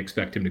we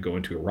expect him to go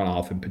into a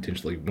runoff and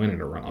potentially win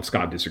in a runoff.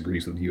 Scott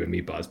disagrees with you and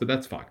me, Buzz, but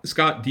that's fine.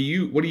 Scott, what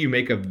do you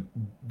make of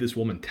this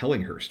woman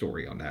telling her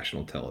story on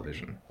national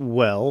television?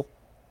 Well,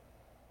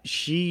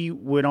 she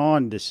went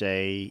on to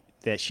say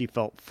that she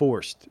felt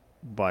forced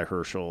by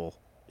Herschel.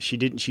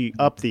 She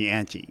upped the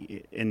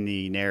ante in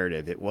the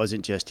narrative. It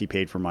wasn't just he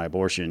paid for my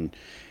abortion.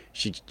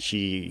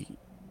 She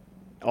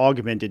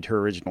augmented her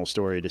original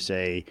story to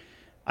say,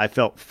 I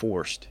felt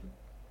forced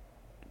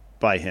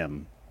by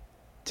him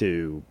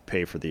to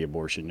pay for the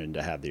abortion and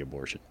to have the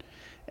abortion.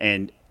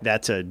 And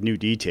that's a new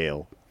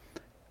detail,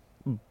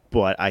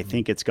 but I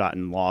think it's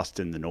gotten lost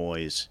in the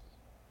noise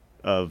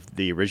of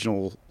the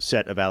original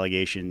set of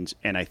allegations.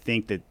 And I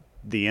think that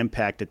the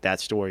impact that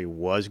story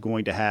was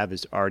going to have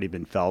has already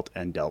been felt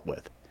and dealt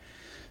with.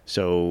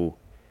 So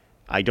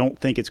I don't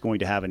think it's going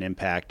to have an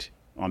impact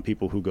on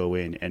people who go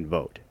in and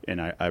vote.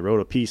 And I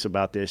wrote a piece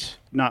about this,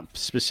 not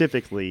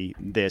specifically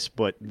this,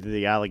 but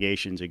the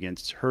allegations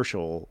against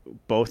Herschel.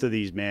 Both of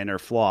these men are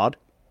flawed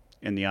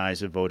in the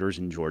eyes of voters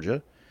in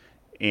Georgia,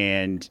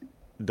 and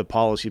the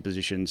policy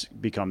positions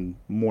become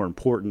more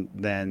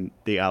important than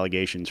the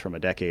allegations from a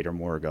decade or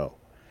more ago.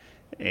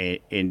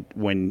 And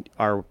when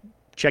our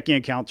checking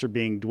accounts are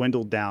being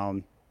dwindled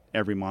down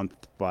every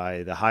month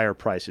by the higher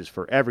prices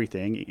for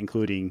everything,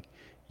 including,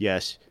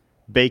 yes,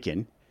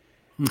 bacon,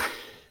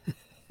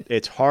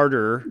 it's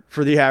harder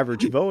for the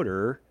average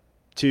voter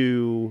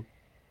to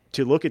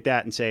look at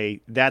that and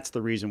say, that's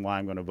the reason why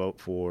I'm going to vote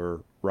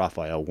for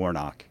Raphael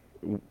Warnock,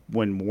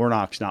 when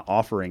Warnock's not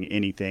offering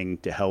anything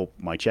to help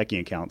my checking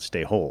account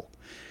stay whole.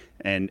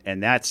 And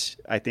that's,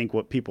 I think,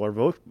 what people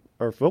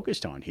are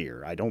focused on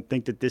here. I don't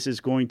think that this is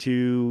going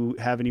to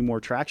have any more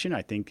traction.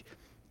 I think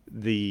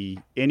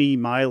any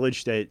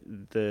mileage that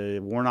the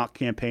Warnock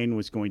campaign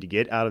was going to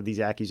get out of these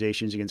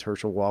accusations against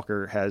Herschel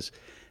Walker has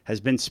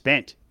been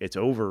spent. It's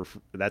over.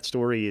 That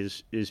story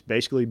is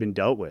basically been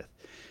dealt with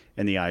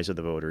in the eyes of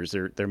the voters.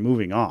 They're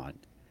moving on.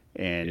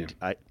 And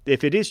yeah.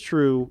 If it is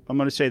true, I'm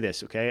going to say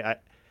this, okay?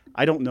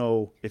 I don't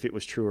know if it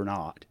was true or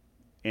not.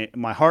 And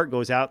my heart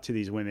goes out to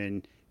these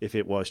women if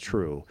it was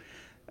true.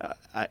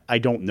 I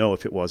don't know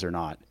if it was or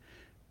not.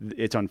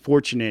 It's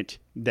unfortunate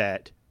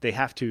that they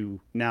have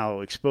to now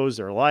expose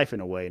their life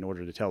in a way in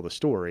order to tell the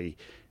story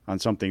on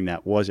something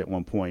that was at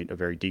one point a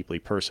very deeply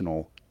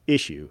personal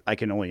issue. I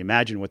can only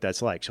imagine what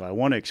that's like. So I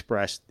want to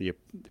express the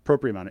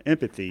appropriate amount of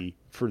empathy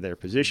for their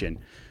position.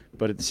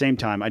 But at the same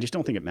time, I just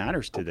don't think it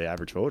matters to the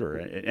average voter.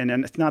 And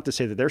it's not to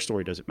say that their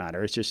story doesn't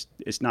matter.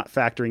 It's not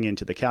factoring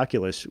into the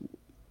calculus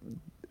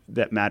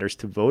that matters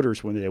to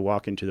voters when they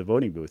walk into the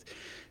voting booth,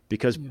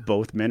 because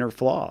both men are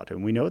flawed,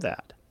 and we know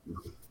that.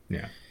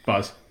 Yeah.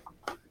 Buzz?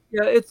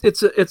 Yeah,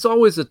 it's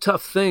always a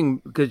tough thing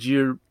because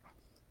you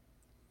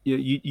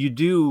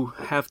do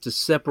have to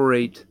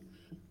separate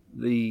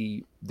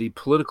the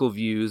political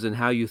views and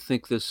how you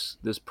think this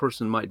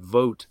person might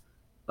vote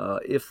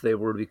if they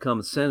were to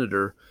become a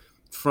senator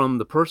from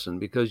the person,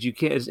 because you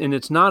can't, and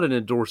it's not an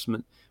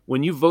endorsement.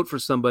 When you vote for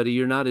somebody,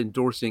 you're not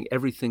endorsing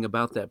everything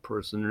about that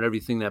person and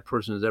everything that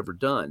person has ever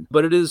done.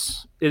 But it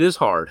is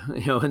hard,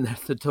 and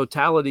the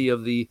totality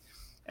of the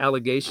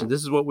allegation.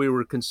 This is what we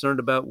were concerned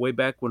about way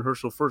back when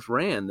Herschel first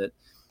ran.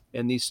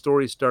 And these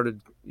stories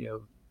started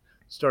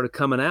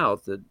coming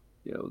out that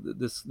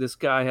this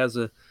guy has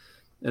an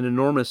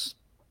enormous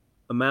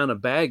amount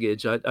of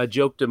baggage. I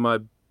joked in my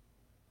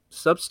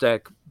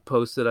Substack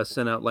post that I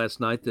sent out last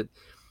night that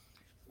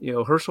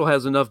Herschel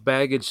has enough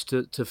baggage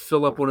to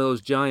fill up one of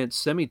those giant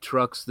semi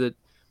trucks that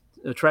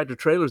tractor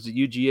trailers that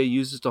UGA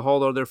uses to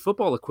haul all their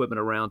football equipment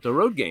around to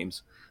road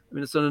games. I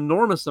mean, it's an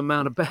enormous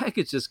amount of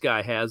baggage this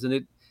guy has, and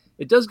it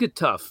does get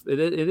tough. It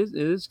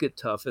is get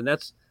tough, and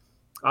that's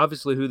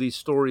obviously who these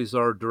stories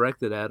are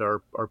directed at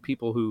are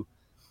people who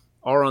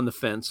are on the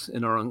fence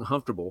and are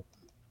uncomfortable.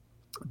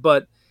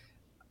 But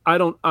I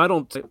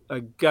responded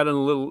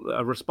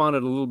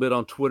a little bit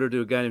on Twitter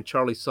to a guy named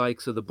Charlie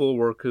Sykes of the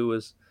Bulwark, who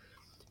was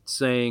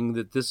saying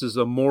that this is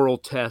a moral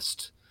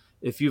test.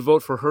 If you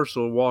vote for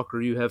Herschel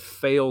Walker, you have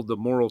failed the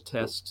moral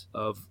test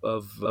of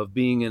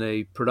being in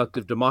a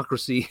productive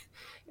democracy.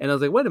 And I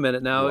was like, wait a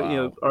minute now,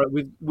 Wow.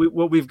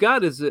 what we've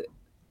got is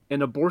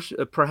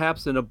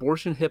perhaps an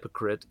abortion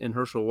hypocrite in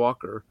Herschel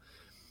Walker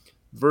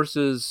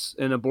versus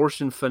an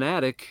abortion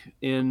fanatic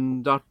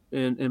in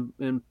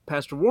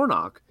Pastor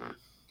Warnock.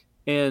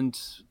 And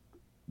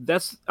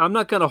I'm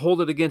not going to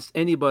hold it against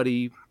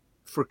anybody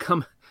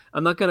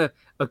I'm not going to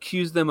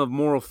accuse them of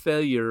moral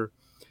failure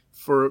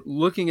for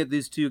looking at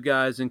these two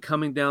guys and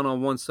coming down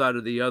on one side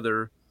or the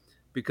other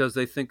because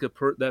they think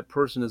that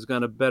person is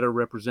going to better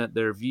represent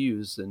their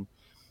views. And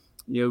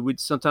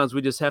sometimes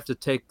we just have to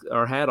take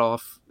our hat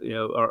off,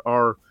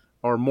 our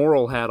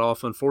moral hat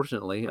off.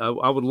 Unfortunately,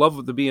 I would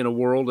love to be in a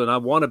world, and I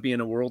want to be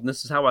in a world, and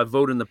this is how I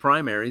vote in the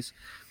primaries,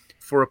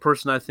 for a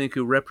person I think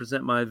who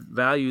represent my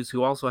values,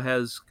 who also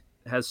has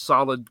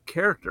solid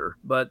character.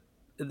 But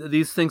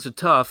these things are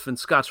tough, and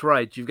Scott's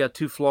right. You've got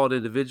two flawed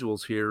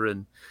individuals here,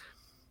 and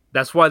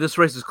that's why this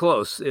race is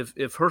close.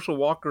 If Herschel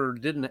Walker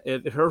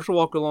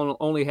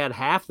only had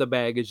half the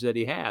baggage that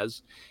he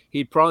has,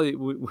 he'd probably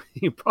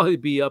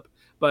be up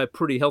by a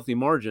pretty healthy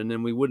margin,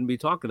 and we wouldn't be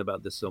talking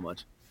about this so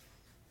much.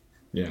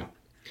 Yeah.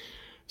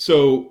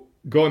 So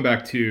going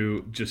back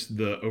to just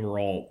the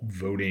overall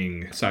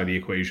voting side of the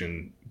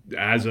equation,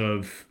 as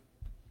of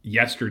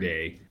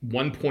yesterday,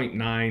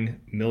 1.9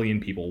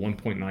 million people,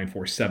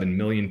 1.947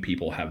 million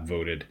people have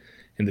voted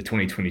in the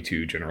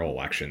 2022 general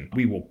election.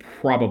 We will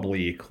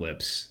probably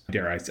eclipse,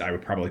 I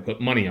would probably put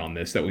money on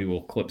this, that we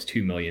will eclipse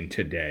 2 million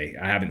today.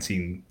 I haven't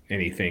seen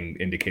anything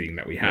indicating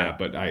that we have,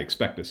 but I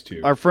expect us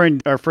to. Our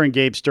friend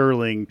Gabe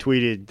Sterling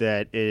tweeted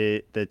that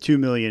the 2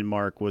 million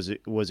mark was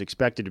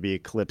expected to be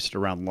eclipsed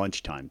around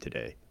lunchtime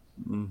today.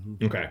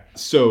 Mm-hmm. Okay.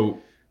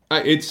 So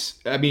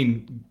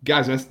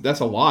guys, that's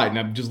a lot. And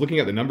I'm just looking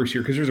at the numbers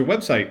here because there's a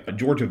website,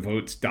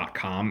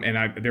 georgiavotes.com, and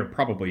I'm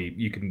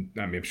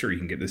sure you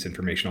can get this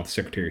information off the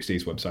Secretary of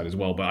State's website as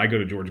well. But I go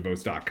to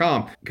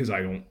georgiavotes.com because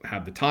I don't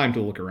have the time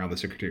to look around the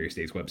Secretary of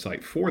State's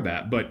website for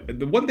that. But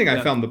the one thing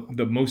I found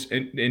the most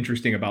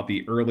interesting about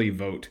the early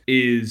vote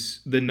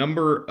is the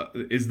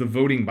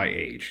voting by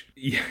age.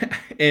 Yeah.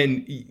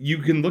 And you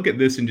can look at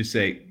this and just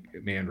say,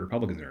 man,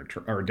 Republicans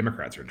or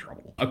Democrats are in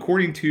trouble.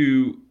 According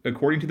to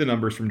the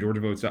numbers from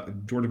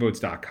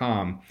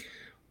georgiavotes.com,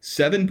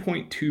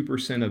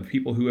 7.2% of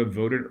people who have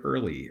voted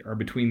early are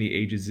between the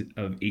ages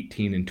of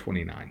 18 and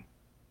 29.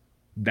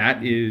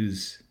 That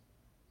is,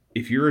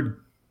 if you're a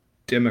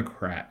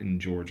Democrat in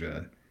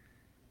Georgia,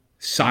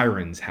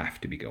 sirens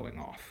have to be going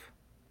off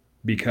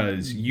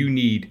because you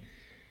need,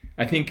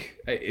 I think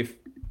if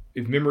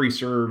memory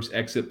serves,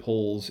 exit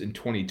polls in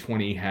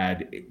 2020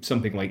 had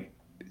something like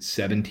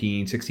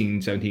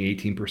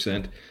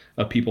 18%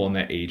 of people in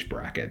that age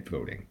bracket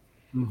voting.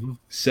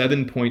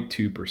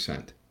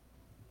 7.2%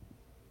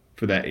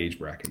 for that age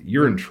bracket.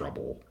 You're in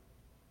trouble.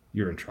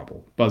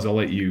 Buzz, I'll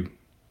let you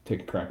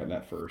take a crack at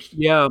that first.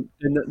 Yeah,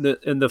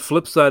 and the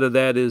flip side of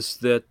that is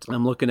that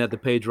I'm looking at the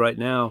page right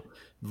now.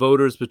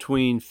 Voters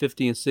between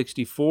 50 and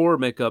 64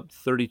 make up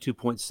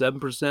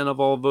 32.7%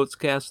 of all votes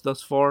cast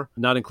thus far,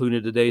 not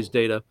including today's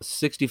data.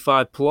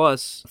 65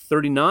 plus,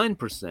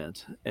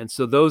 39%. And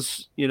so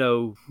those,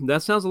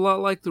 that sounds a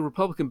lot like the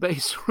Republican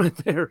base right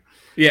there.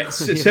 Yeah,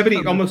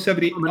 70, almost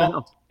 70.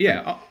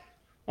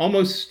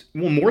 Almost,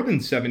 more than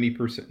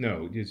 70%.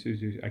 No,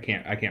 I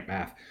can't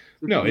math.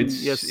 No, it's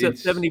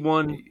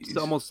 71, it's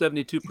almost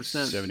 72%.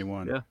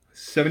 71. Yeah.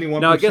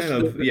 71% now, I guess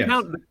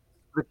the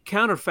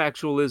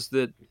counterfactual is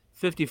that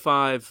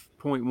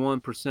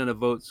 55.1% of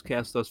votes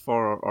cast thus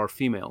far are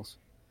females.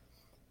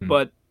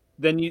 But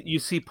then you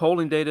see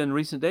polling data in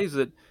recent days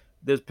that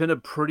there's been a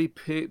pretty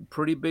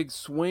big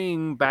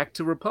swing back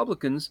to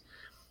Republicans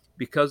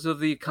because of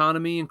the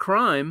economy and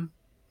crime.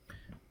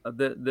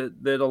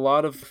 That a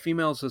lot of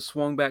females have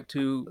swung back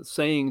to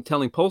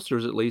telling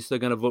pollsters at least they're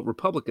going to vote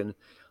Republican.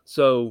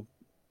 So,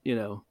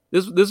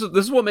 this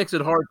is what makes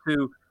it hard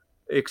to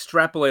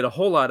extrapolate a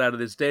whole lot out of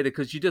this data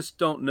because you just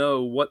don't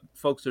know what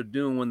folks are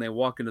doing when they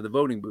walk into the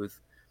voting booth.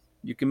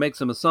 You can make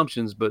some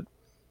assumptions, but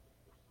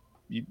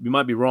you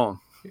might be wrong.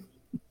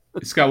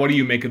 Scott, what do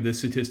you make of this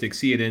statistic?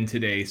 CNN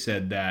today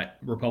said that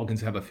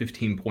Republicans have a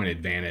 15-point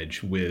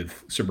advantage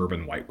with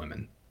suburban white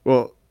women.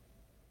 Well,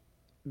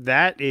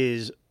 that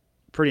is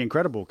pretty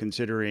incredible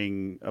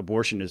considering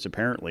abortion is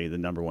apparently the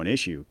number one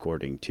issue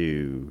according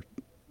to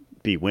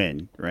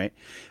BWin, right?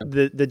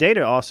 The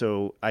data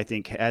also, I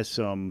think, has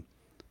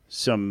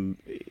some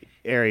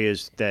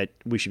areas that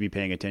we should be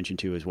paying attention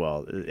to as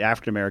well. The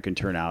African American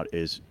turnout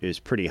is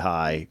pretty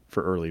high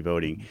for early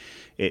voting.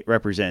 It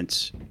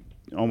represents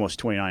almost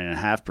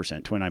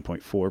 29.5%,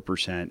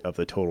 29.4% of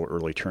the total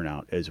early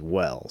turnout as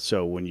well.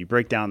 So when you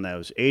break down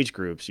those age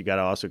groups, you got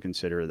to also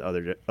consider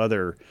the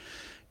other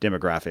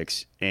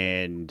demographics.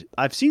 And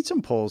I've seen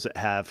some polls that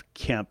have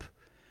Kemp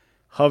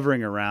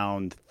hovering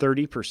around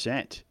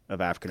 30%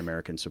 of African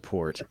American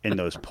support in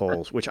those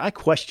polls, which I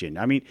question.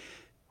 I mean,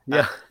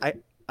 Yeah. I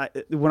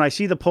when I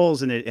see the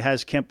polls and it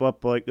has Kemp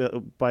up like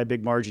by a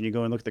big margin, you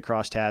go and look at the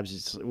crosstabs.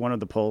 It's one of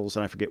the polls,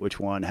 and I forget which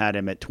one, had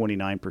him at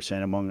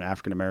 29% among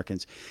African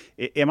Americans.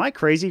 Am I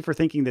crazy for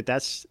thinking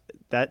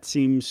that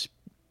seems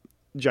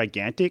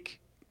gigantic?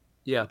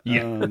 Yeah.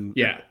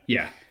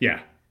 Yeah.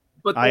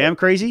 But I am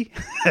crazy.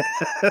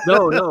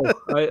 no,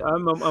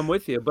 I'm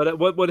with you. But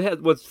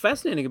what's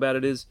fascinating about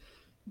it is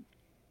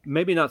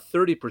maybe not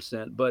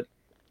 30%, but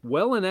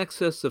well in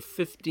excess of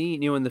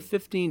 15. In the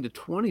 15 to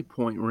 20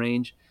 point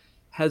range,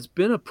 has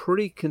been a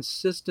pretty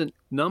consistent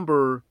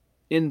number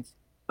in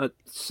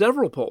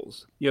several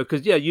polls.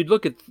 Because you'd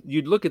look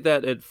at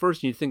that at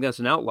first and you'd think that's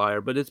an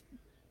outlier, but it's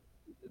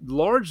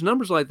large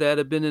numbers like that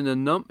have been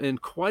in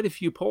quite a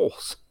few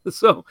polls.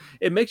 So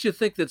it makes you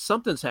think that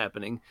something's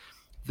happening,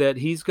 that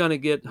he's going to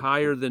get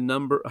higher than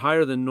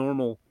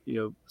normal,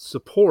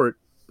 support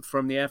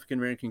from the African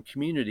American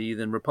community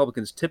than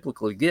Republicans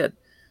typically get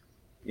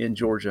in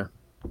Georgia.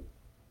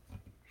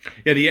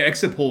 Yeah, the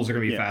exit polls are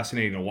going to be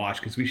fascinating to watch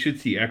because we should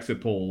see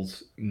exit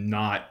polls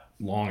not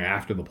long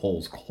after the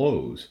polls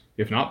close,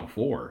 if not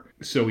before.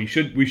 So we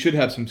should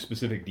have some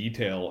specific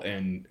detail,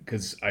 and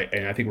because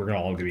I think we're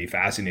all going to be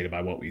fascinated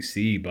by what we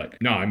see.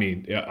 But no, I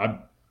mean,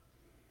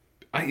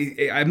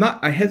 I'm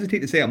not. I hesitate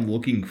to say I'm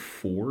looking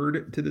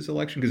forward to this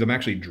election because I'm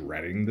actually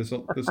dreading this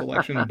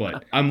election.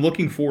 But I'm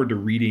looking forward to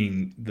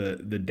reading the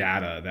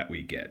data that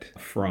we get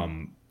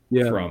from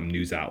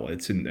news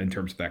outlets in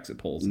terms of exit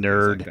polls and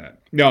things like that.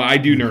 No, I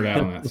do nerd out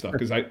on that stuff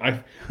because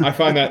I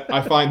find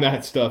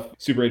that stuff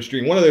super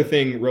interesting. One other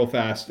thing real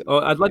fast. Oh,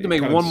 I'd like to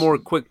make one more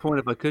quick point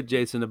if I could,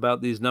 Jason,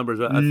 about these numbers.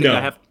 I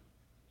have.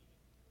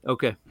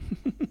 Okay.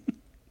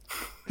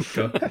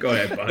 Go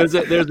ahead, bud.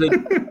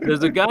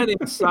 There's a guy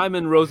named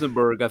Simon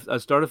Rosenberg. I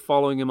started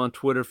following him on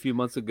Twitter a few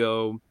months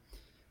ago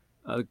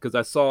because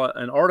I saw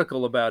an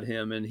article about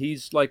him, and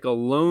he's like a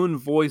lone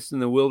voice in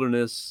the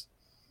wilderness.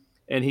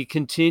 And he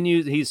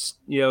continues. He's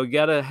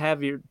got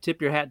to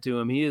tip your hat to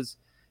him. He is.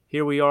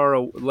 Here we are,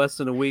 less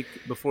than a week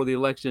before the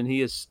election. He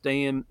is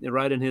staying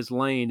right in his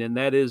lane, and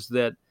that is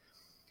that.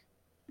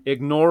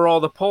 Ignore all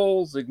the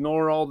polls.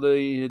 Ignore all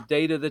the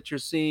data that you're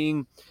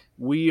seeing.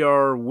 We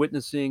are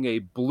witnessing a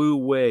blue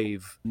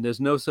wave. And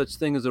there's no such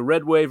thing as a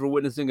red wave. We're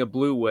witnessing a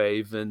blue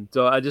wave, and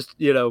so I just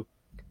there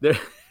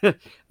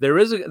there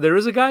is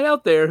a guy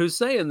out there who's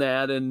saying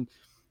that, and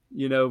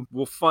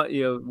we'll find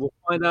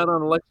out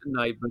on election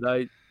night.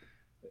 But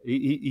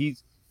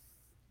he's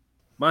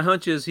my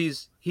hunch is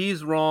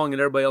he's wrong and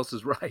everybody else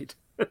is right.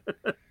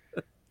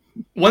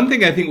 One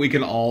thing I think we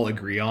can all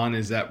agree on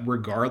is that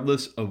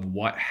regardless of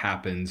what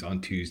happens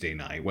on Tuesday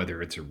night,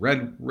 whether it's a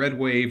red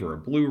wave or a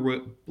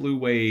blue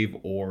wave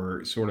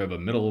or sort of a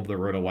middle of the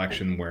road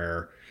election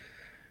where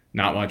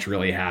not much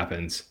really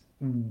happens,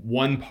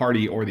 one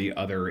party or the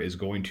other is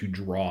going to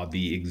draw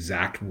the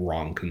exact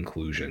wrong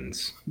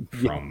conclusions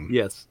from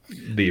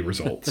the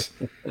results.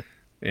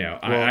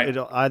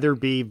 It'll either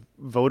be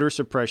voter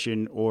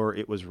suppression or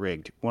it was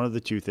rigged. One of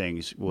the two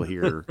things we'll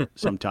hear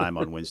sometime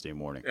on Wednesday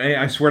morning.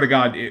 I swear to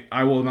God,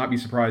 I will not be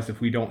surprised if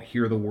we don't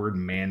hear the word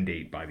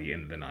mandate by the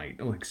end of the night.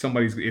 Like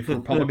if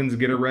Republicans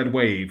get a red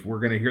wave, we're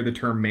going to hear the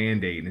term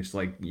mandate, and it's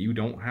like you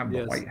don't have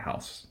the White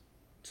House.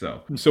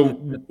 So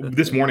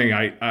this morning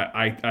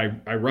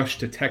I rushed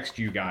to text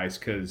you guys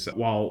because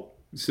while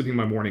sipping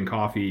my morning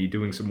coffee,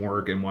 doing some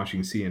work, and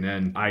watching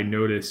CNN, I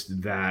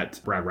noticed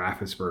that Brad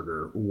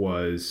Raffensperger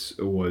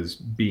was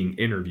being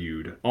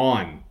interviewed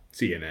on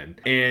CNN,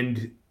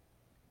 and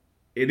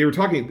they were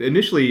talking.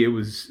 Initially,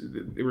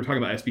 they were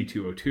talking about SB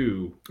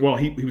 202. Well,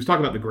 he was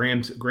talking about the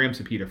Graham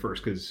subpoena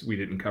first because we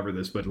didn't cover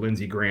this, but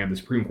Lindsey Graham, the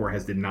Supreme Court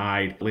has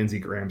denied Lindsey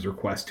Graham's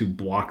request to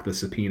block the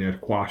subpoena,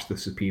 quash the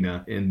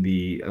subpoena in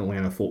the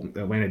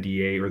Atlanta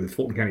DA or the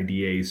Fulton County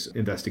DA's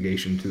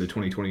investigation to the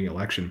 2020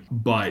 election,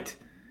 but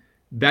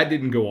that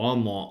didn't go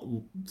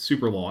on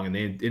super long, and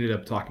they ended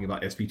up talking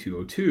about SB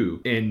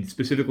 202. And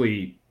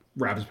specifically,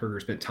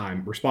 Raffensperger spent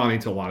time responding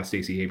to a lot of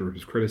Stacey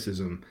Abrams'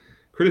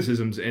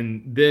 criticisms,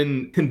 and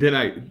then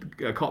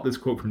I caught this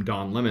quote from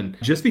Don Lemon: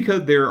 just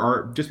because there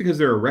are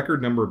a record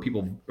number of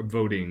people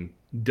voting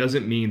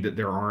doesn't mean that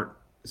there aren't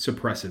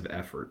suppressive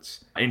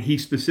efforts. And he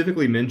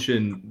specifically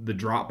mentioned the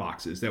drop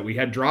boxes, that we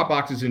had drop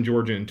boxes in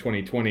Georgia in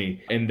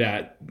 2020, and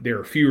that there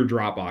are fewer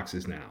drop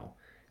boxes now.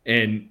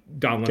 And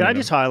Don Lemon, can I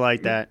just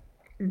highlight that?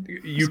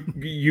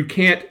 You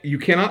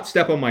cannot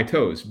step on my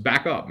toes.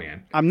 Back up,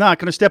 man. I'm not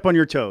going to step on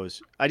your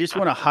toes. I just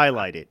want to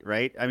highlight it,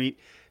 right? I mean,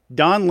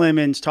 Don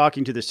Lemon's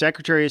talking to the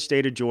Secretary of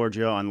State of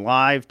Georgia on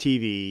live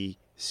TV,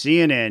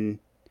 CNN,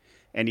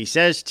 and he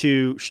says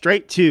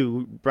straight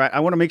to Brad. I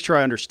want to make sure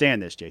I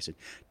understand this, Jason.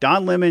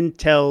 Don Lemon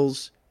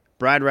tells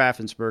Brad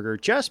Raffensperger,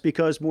 just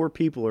because more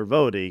people are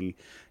voting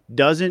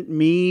doesn't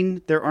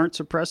mean there aren't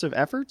suppressive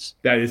efforts.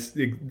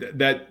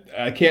 That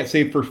I can't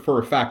say for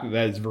a fact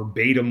that is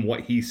verbatim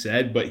what he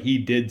said, but he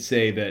did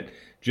say that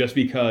just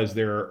because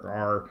there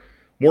are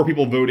more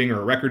people voting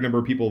or a record number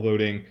of people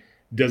voting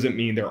doesn't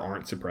mean there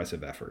aren't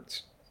suppressive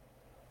efforts.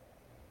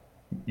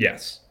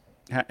 Yes.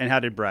 And how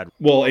did Brad?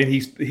 Well, and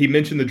he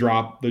mentioned the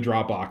drop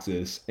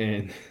boxes,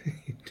 and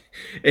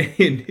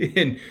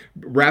and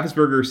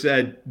Raffensperger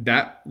said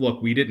that,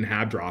 look, we didn't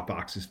have drop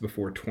boxes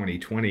before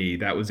 2020.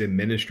 That was an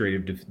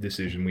administrative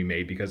decision we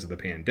made because of the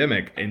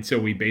pandemic, and so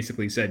we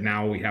basically said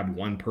now we have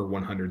 1 per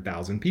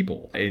 100,000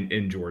 people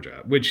in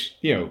Georgia, which,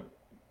 you know,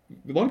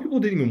 a lot of people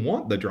didn't even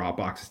want the drop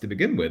boxes to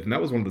begin with, and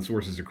that was one of the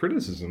sources of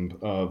criticism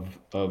of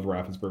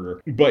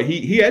Raffensperger. But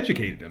he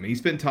educated them. He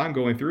spent time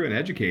going through and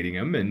educating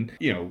them, and,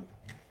 you know,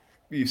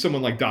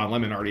 someone like Don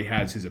Lemon already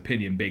has his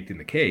opinion baked in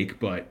the cake,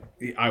 but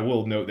I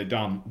will note that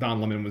Don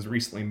Lemon was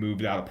recently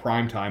moved out of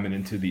prime time and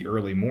into the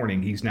early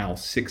morning. He's now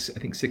 6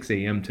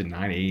 a.m. to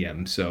 9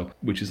 a.m. So,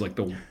 which is like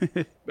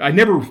I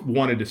never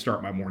wanted to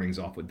start my mornings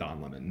off with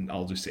Don Lemon.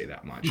 I'll just say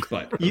that much.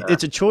 But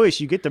it's a choice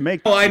you get to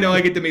make. Oh, I know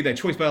I get to make that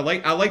choice, but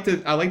I like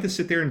to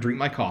sit there and drink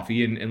my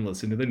coffee and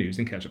listen to the news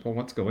and catch up on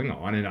what's going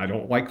on. And I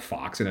don't like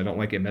Fox and I don't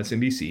like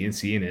MSNBC, and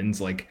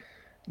CNN's like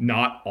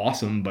not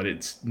awesome, but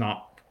it's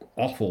not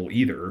awful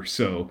either.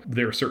 So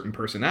there are certain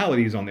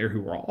personalities on there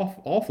who are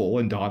awful,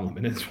 and Don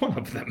Lemon is one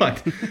of them.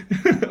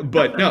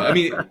 But no, I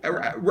mean,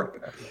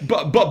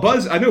 but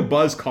Buzz, I know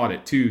Buzz caught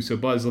it too. So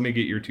Buzz, let me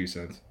get your 2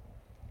 cents.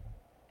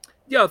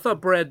 Yeah, I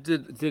thought Brad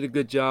did a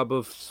good job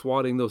of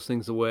swatting those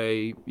things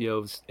away. You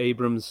know,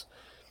 Abrams,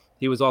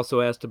 he was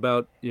also asked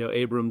about, you know,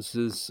 Abrams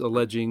is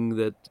alleging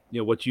that, you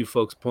know, what you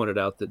folks pointed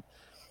out, that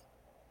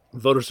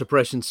voter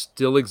suppression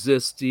still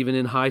exists even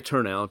in high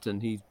turnout.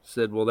 And he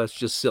said, well, that's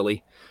just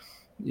silly.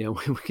 You know,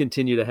 we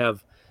continue to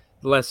have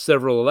the last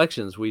several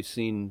elections. We've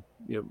seen,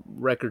 you know,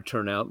 record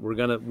turnout.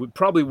 We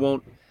probably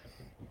won't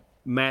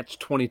match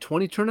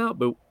 2020 turnout,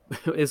 but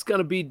it's going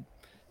to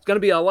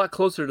be a lot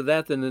closer to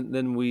that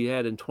than we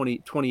had in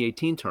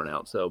 2018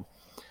 turnout. So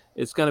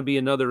it's going to be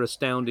another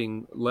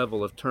astounding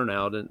level of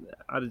turnout. And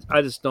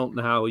I just don't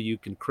know how you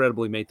can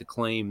credibly make the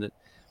claim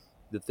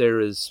that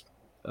there is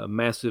a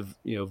massive,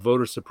 you know,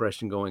 voter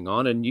suppression going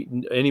on,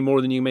 and any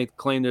more than you make the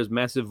claim there's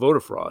massive voter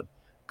fraud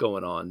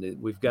going on.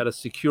 We've got a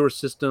secure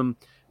system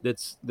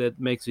that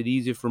makes it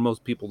easy for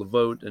most people to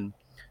vote, and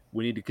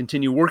we need to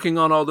continue working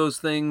on all those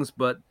things.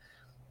 But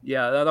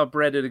yeah, I thought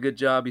Brad did a good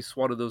job. He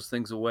swatted those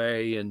things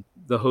away, and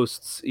the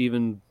hosts,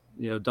 even,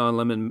 you know, Don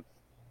Lemon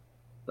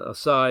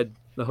aside,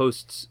 the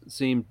hosts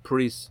seemed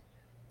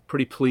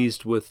pretty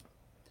pleased with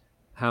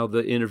how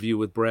the interview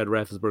with Brad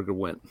Raffensperger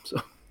went.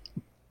 So,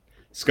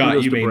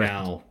 Scott, you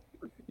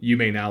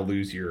may now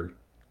lose your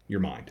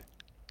mind.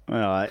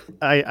 Well,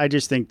 I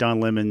just think Don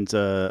Lemon's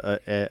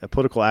a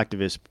political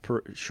activist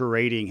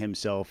charading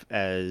himself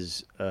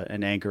as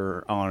an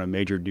anchor on a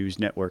major news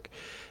network.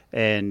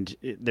 And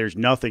there's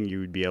nothing you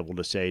would be able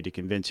to say to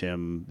convince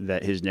him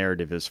that his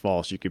narrative is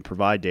false. You can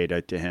provide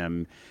data to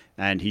him,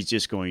 and he's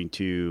just going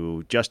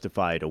to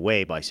justify it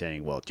away by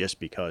saying, well, just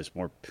because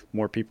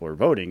more people are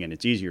voting and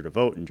it's easier to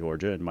vote in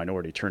Georgia and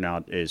minority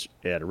turnout is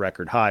at a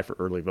record high for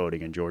early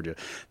voting in Georgia,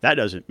 that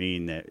doesn't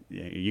mean that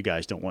you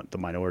guys don't want the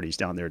minorities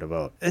down there to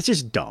vote. It's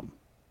just dumb.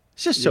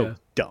 It's just so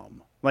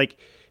dumb. Like,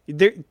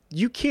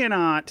 you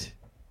cannot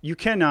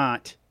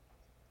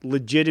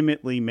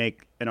legitimately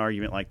make an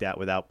argument like that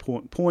without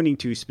pointing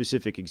to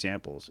specific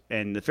examples.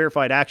 And the Fair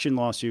Fight Action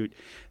lawsuit,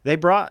 they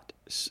brought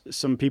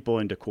some people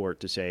into court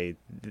to say,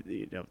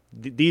 you know,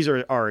 these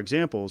are our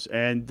examples.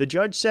 And the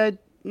judge said,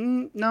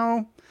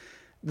 no,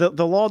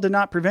 the law did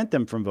not prevent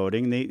them from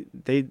voting.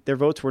 Their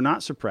votes were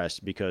not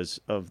suppressed because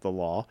of the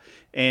law.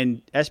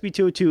 And SB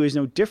 202 is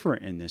no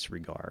different in this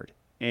regard.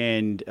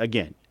 And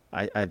again,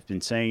 I've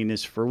been saying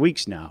this for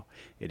weeks now.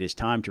 It is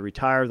time to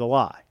retire the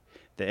lie.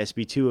 The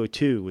SB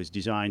 202 was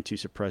designed to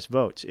suppress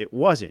votes. It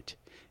wasn't.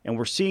 And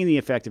we're seeing the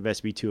effect of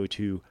SB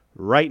 202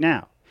 right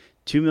now.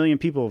 2 million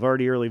people have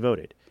already early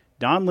voted.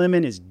 Don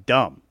Lemon is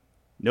dumb.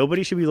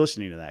 Nobody should be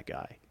listening to that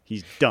guy.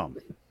 He's dumb.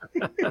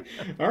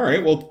 All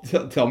right. Well,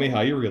 tell me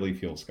how you really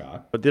feel,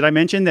 Scott. But did I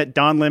mention that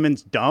Don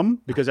Lemon's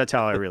dumb? Because that's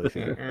how I really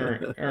feel.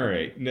 All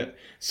right. No.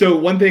 So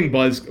one thing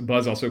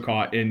Buzz also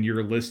caught in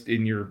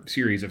your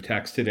series of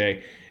texts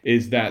today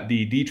is that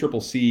the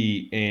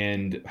DCCC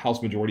and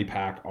House Majority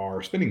PAC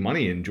are spending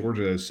money in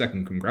Georgia's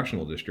 2nd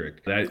congressional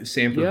district. That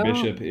Sanford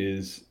Bishop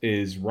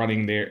is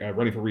running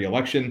for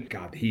re-election.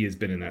 God, he has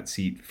been in that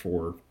seat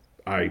for,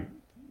 I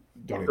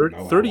don't even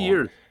know, 30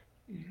 years.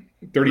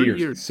 30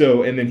 years.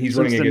 So, and then he's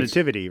running against against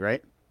Nativity,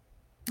 right?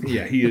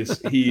 Yeah, he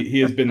is. He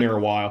has been there a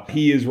while.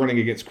 He is running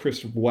against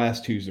Chris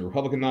West, who's the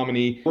Republican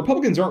nominee.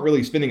 Republicans aren't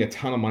really spending a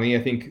ton of money.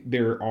 I think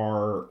there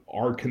are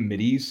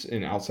committees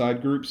and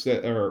outside groups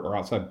that are or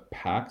outside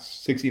PACs,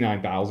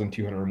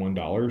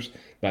 $69,201.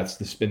 That's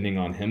the spending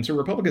on him. So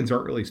Republicans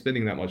aren't really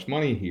spending that much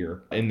money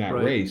here in that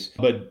Right. race.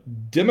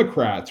 But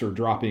Democrats are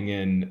dropping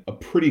in a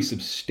pretty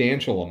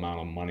substantial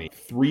amount of money.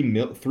 3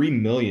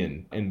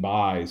 million in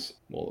buys.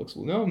 Well, it looks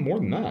no more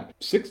than that.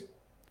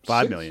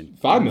 5 million.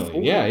 5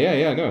 million.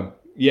 Yeah. No.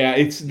 Yeah,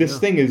 it's this Yeah.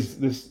 thing is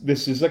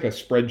this is like a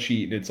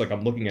spreadsheet. And it's like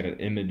I'm looking at an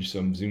image, so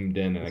I'm zoomed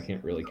in and I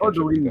can't really hard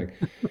catch to read.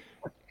 everything.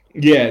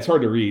 Yeah, it's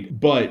hard to read,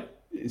 but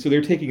so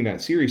they're taking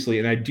that seriously,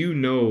 and I do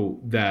know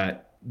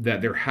that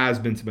there has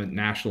been some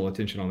national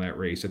attention on that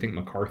race. I think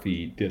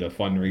McCarthy did a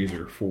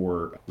fundraiser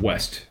for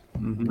West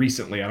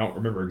recently. I don't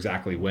remember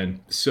exactly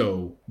when.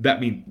 So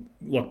that means,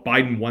 look,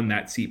 Biden won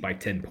that seat by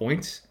 10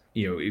 points.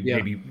 Yeah.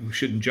 Maybe we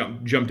shouldn't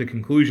jump to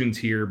conclusions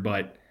here,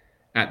 but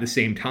at the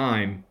same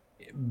time,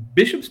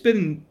 Bishop's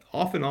been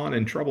off and on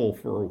in trouble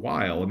for a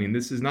while. I mean,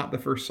 this is not the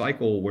first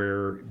cycle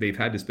where they've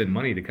had to spend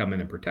money to come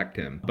in and protect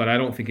him. But I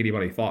don't think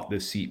anybody thought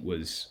this seat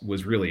was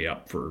really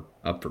up for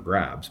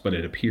grabs. But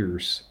it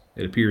appears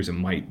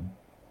it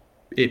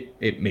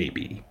may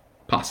be,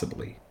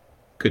 possibly,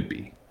 could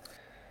be.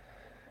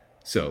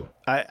 So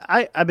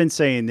I've been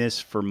saying this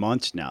for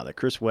months now that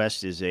Chris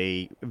West is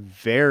a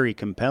very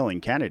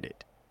compelling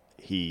candidate.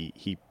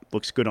 He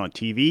looks good on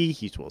TV.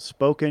 He's well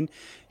spoken.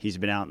 He's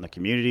been out in the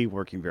community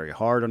working very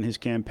hard on his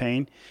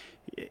campaign.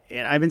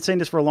 And I've been saying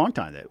this for a long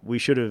time that we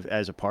should have,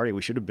 as a party,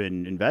 we should have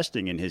been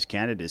investing in his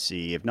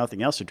candidacy, if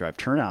nothing else, to drive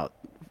turnout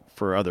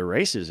for other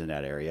races in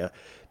that area,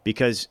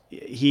 because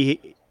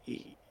he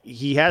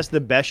has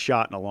the best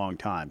shot in a long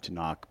time to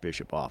knock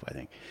Bishop off, I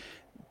think.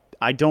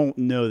 I don't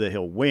know that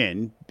he'll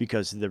win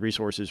because the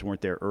resources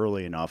weren't there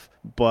early enough.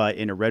 But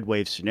in a red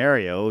wave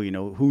scenario,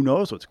 who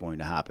knows what's going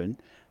to happen.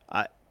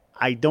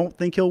 I don't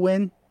think he'll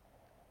win.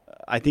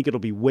 I think it'll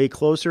be way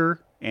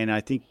closer, and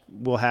I think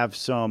we'll have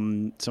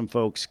some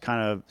folks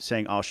kind of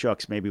saying, "Oh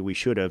shucks, maybe we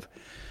should have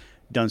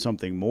done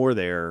something more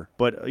there."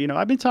 But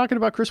I've been talking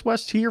about Chris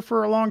West here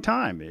for a long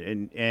time,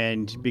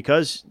 and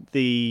because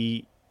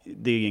the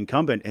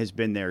incumbent has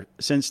been there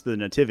since the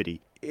nativity,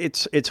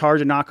 it's hard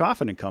to knock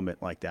off an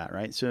incumbent like that,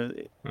 right? So,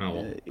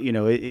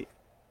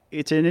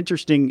 it's an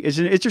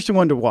interesting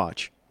one to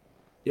watch.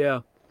 Yeah.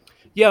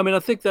 I mean, I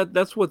think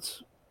that's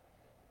what's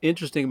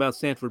interesting about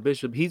Sanford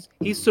Bishop. He's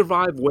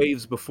survived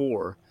waves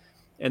before,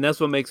 and that's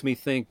what makes me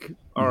think,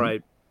 all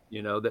right,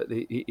 that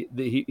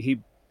he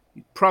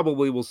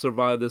probably will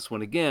survive this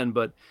one again.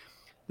 But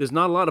there's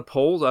not a lot of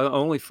polls. I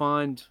only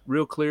find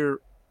Real Clear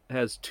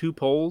has 2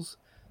 polls,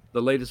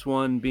 the latest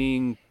one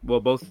being, well,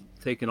 both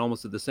taken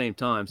almost at the same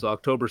time. So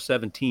October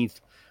 17th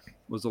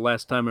was the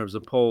last time there was a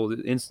poll.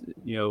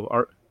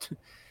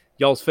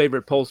 Y'all's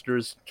favorite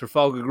pollsters,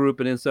 Trafalgar Group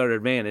and Insider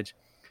Advantage,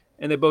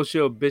 and they both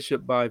show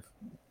Bishop by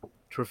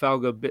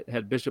Trafalgar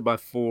had Bishop by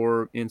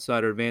 4,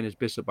 Insider Advantage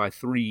Bishop by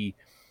 3.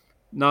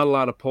 Not a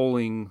lot of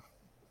polling,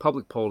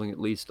 public polling at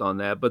least, on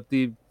that. But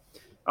I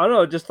don't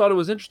know. I just thought it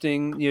was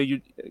interesting.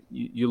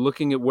 You're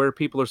looking at where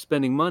people are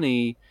spending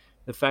money.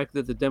 The fact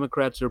that the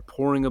Democrats are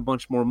pouring a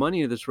bunch more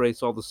money into this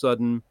race all of a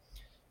sudden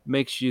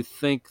makes you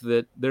think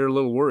that they're a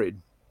little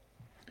worried.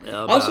 I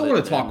also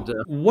want to talk.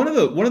 One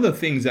of the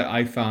things that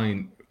I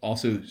find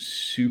also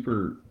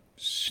super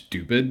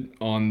stupid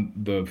on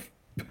the.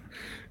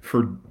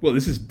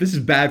 This is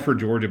bad for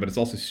Georgia, but it's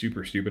also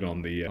super stupid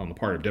on the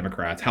part of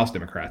Democrats, House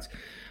Democrats.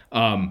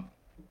 The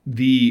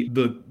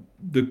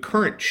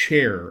current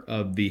chair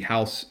of the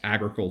House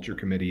Agriculture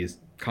Committee is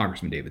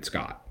Congressman David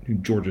Scott,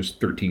 Georgia's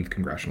 13th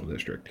congressional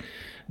district.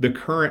 The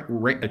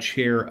current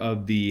chair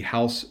of the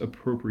House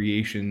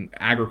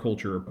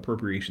Agriculture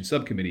Appropriation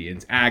Subcommittee,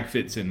 and Ag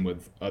fits in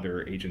with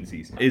other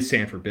agencies, is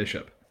Sanford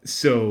Bishop.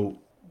 So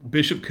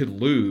Bishop could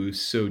lose,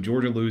 so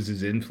Georgia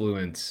loses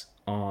influence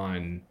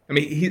on. I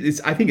mean,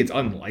 I think it's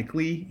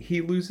unlikely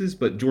he loses,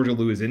 but Georgia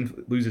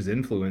loses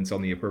influence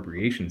on the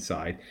appropriation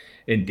side.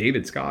 And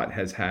David Scott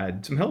has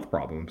had some health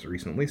problems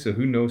recently, so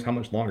who knows how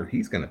much longer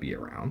he's going to be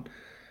around.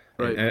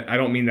 Right. And I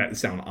don't mean that to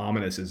sound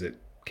ominous as it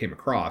came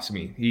across. I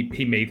mean,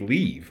 he may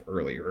leave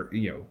earlier,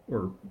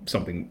 or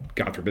something,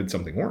 God forbid,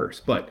 something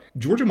worse. But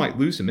Georgia might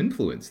lose some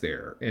influence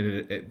there,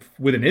 and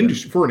with an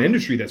industry for an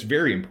industry that's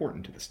very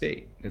important to the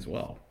state as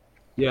well.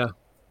 Yeah,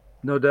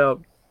 no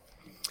doubt.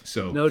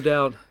 So no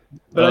doubt.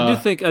 But I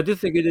do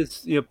think it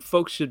is.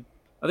 Folks should.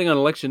 I think on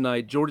election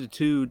night, Georgia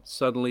 2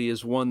 suddenly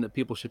is one that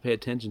people should pay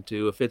attention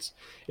to.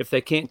 If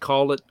they can't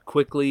call it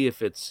quickly,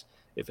 if it's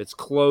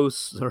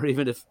close, or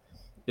even if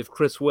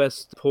Chris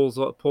West pulls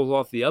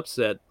off the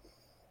upset,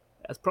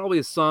 that's probably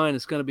a sign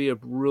it's going to be a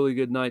really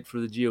good night for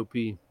the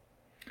GOP.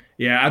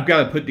 Yeah, I've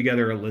got to put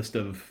together a list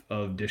of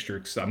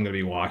districts I'm going to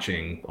be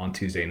watching on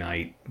Tuesday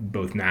night,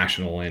 both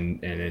national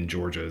and in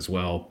Georgia as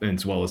well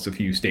as a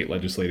few state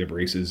legislative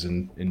races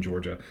in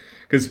Georgia.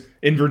 Because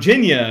in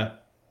Virginia,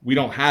 we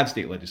don't have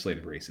state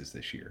legislative races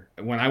this year.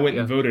 When I went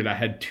and voted, I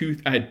had two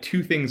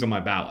things on my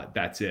ballot.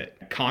 That's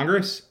it: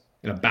 Congress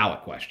and a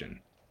ballot question.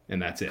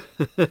 and that's it.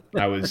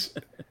 I was,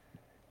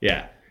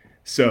 yeah.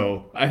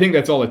 So I think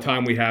that's all the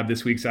time we have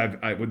this week. So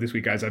this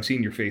week, guys, I've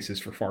seen your faces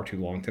for far too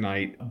long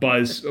tonight.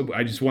 Buzz,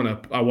 I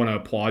want to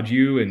applaud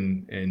you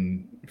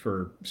and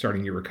for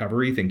starting your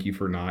recovery. Thank you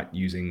for not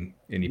using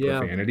any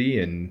profanity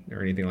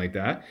or anything like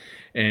that.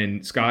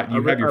 And Scott,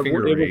 you have your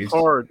finger raised. It was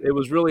hard. It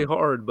was really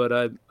hard,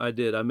 but I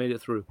did. I made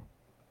it through.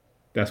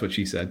 That's what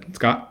she said.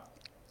 Scott?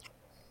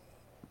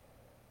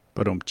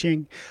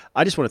 Ching.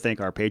 I just want to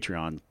thank our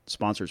Patreon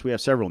sponsors. We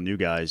have several new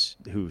guys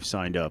who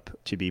signed up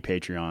to be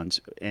Patreons,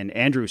 and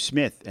Andrew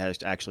Smith has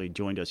actually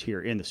joined us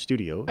here in the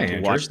studio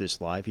to watch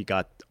this live. He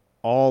got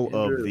all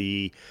of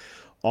the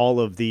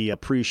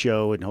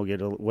pre-show, and he'll get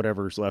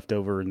whatever's left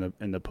over in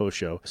the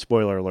post-show.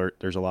 Spoiler alert: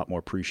 there's a lot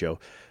more pre-show.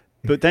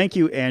 But thank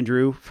you,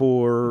 Andrew,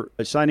 for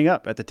signing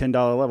up at the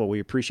 $10 level. We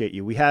appreciate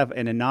you. We have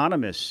an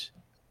anonymous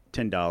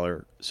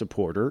 $10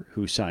 supporter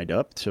who signed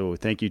up, so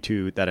thank you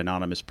to that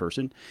anonymous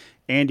person.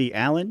 Andy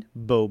Allen,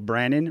 Bo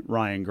Brannon,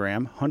 Ryan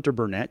Graham, Hunter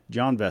Burnett,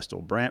 John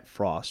Vestal, Brant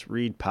Frost,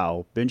 Reed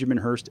Powell, Benjamin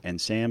Hurst,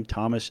 and Sam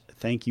Thomas.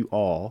 Thank you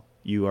all.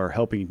 You are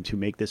helping to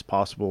make this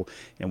possible,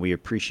 and we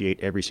appreciate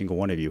every single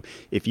one of you.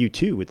 If you,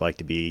 too, would like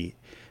to be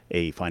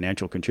a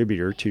financial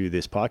contributor to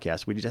this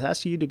podcast, we just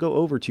ask you to go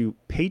over to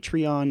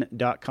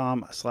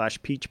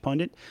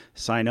patreon.com/peachpundit,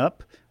 sign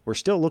up. We're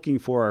still looking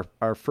for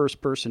our first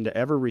person to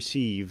ever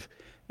receive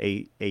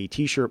a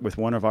t-shirt with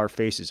one of our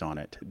faces on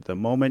it. The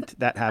moment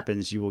that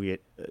happens, you will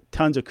get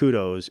tons of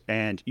kudos,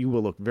 and you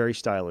will look very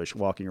stylish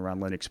walking around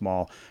Lenox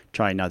Mall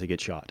trying not to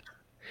get shot.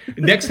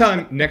 Next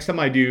time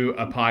I do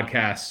a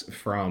podcast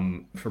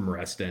from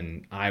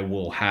Reston, I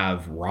will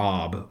have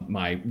Rob,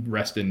 my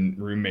Reston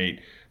roommate,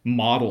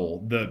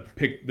 model the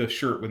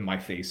shirt with my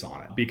face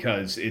on it,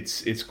 because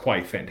it's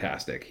quite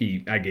fantastic.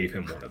 I gave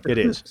him one of them. It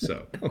is.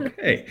 So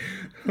okay.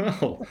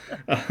 Well,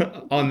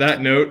 on that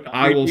note,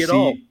 I will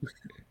see.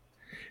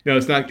 No,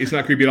 it's not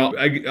creepy at all.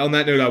 On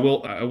that note, I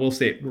will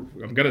say,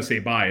 I'm going to say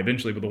bye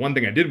eventually, but the one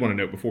thing I did want to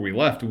note before we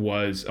left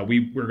was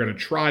we're going to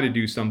try to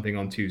do something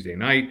on Tuesday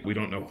night. We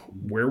don't know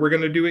where we're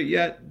going to do it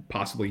yet,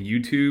 possibly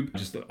YouTube,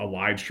 just a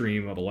live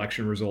stream of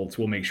election results.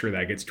 We'll make sure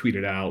that gets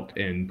tweeted out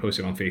and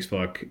posted on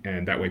Facebook,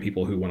 and that way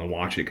people who want to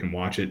watch it can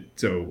watch it.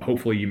 So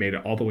hopefully you made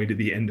it all the way to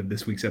the end of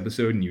this week's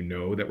episode and you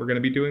know that we're going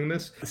to be doing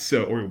this.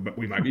 Or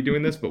we might be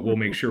doing this, but we'll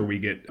make sure we'll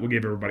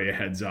give everybody a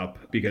heads up,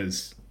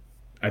 because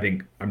I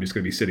think I'm just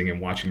going to be sitting and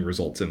watching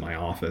results in my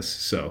office.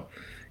 So,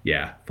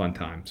 yeah, fun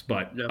times.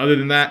 But Other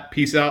than that,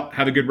 peace out.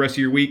 Have a good rest of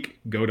your week.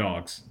 Go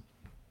Dogs.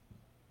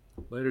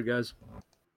 Later, guys.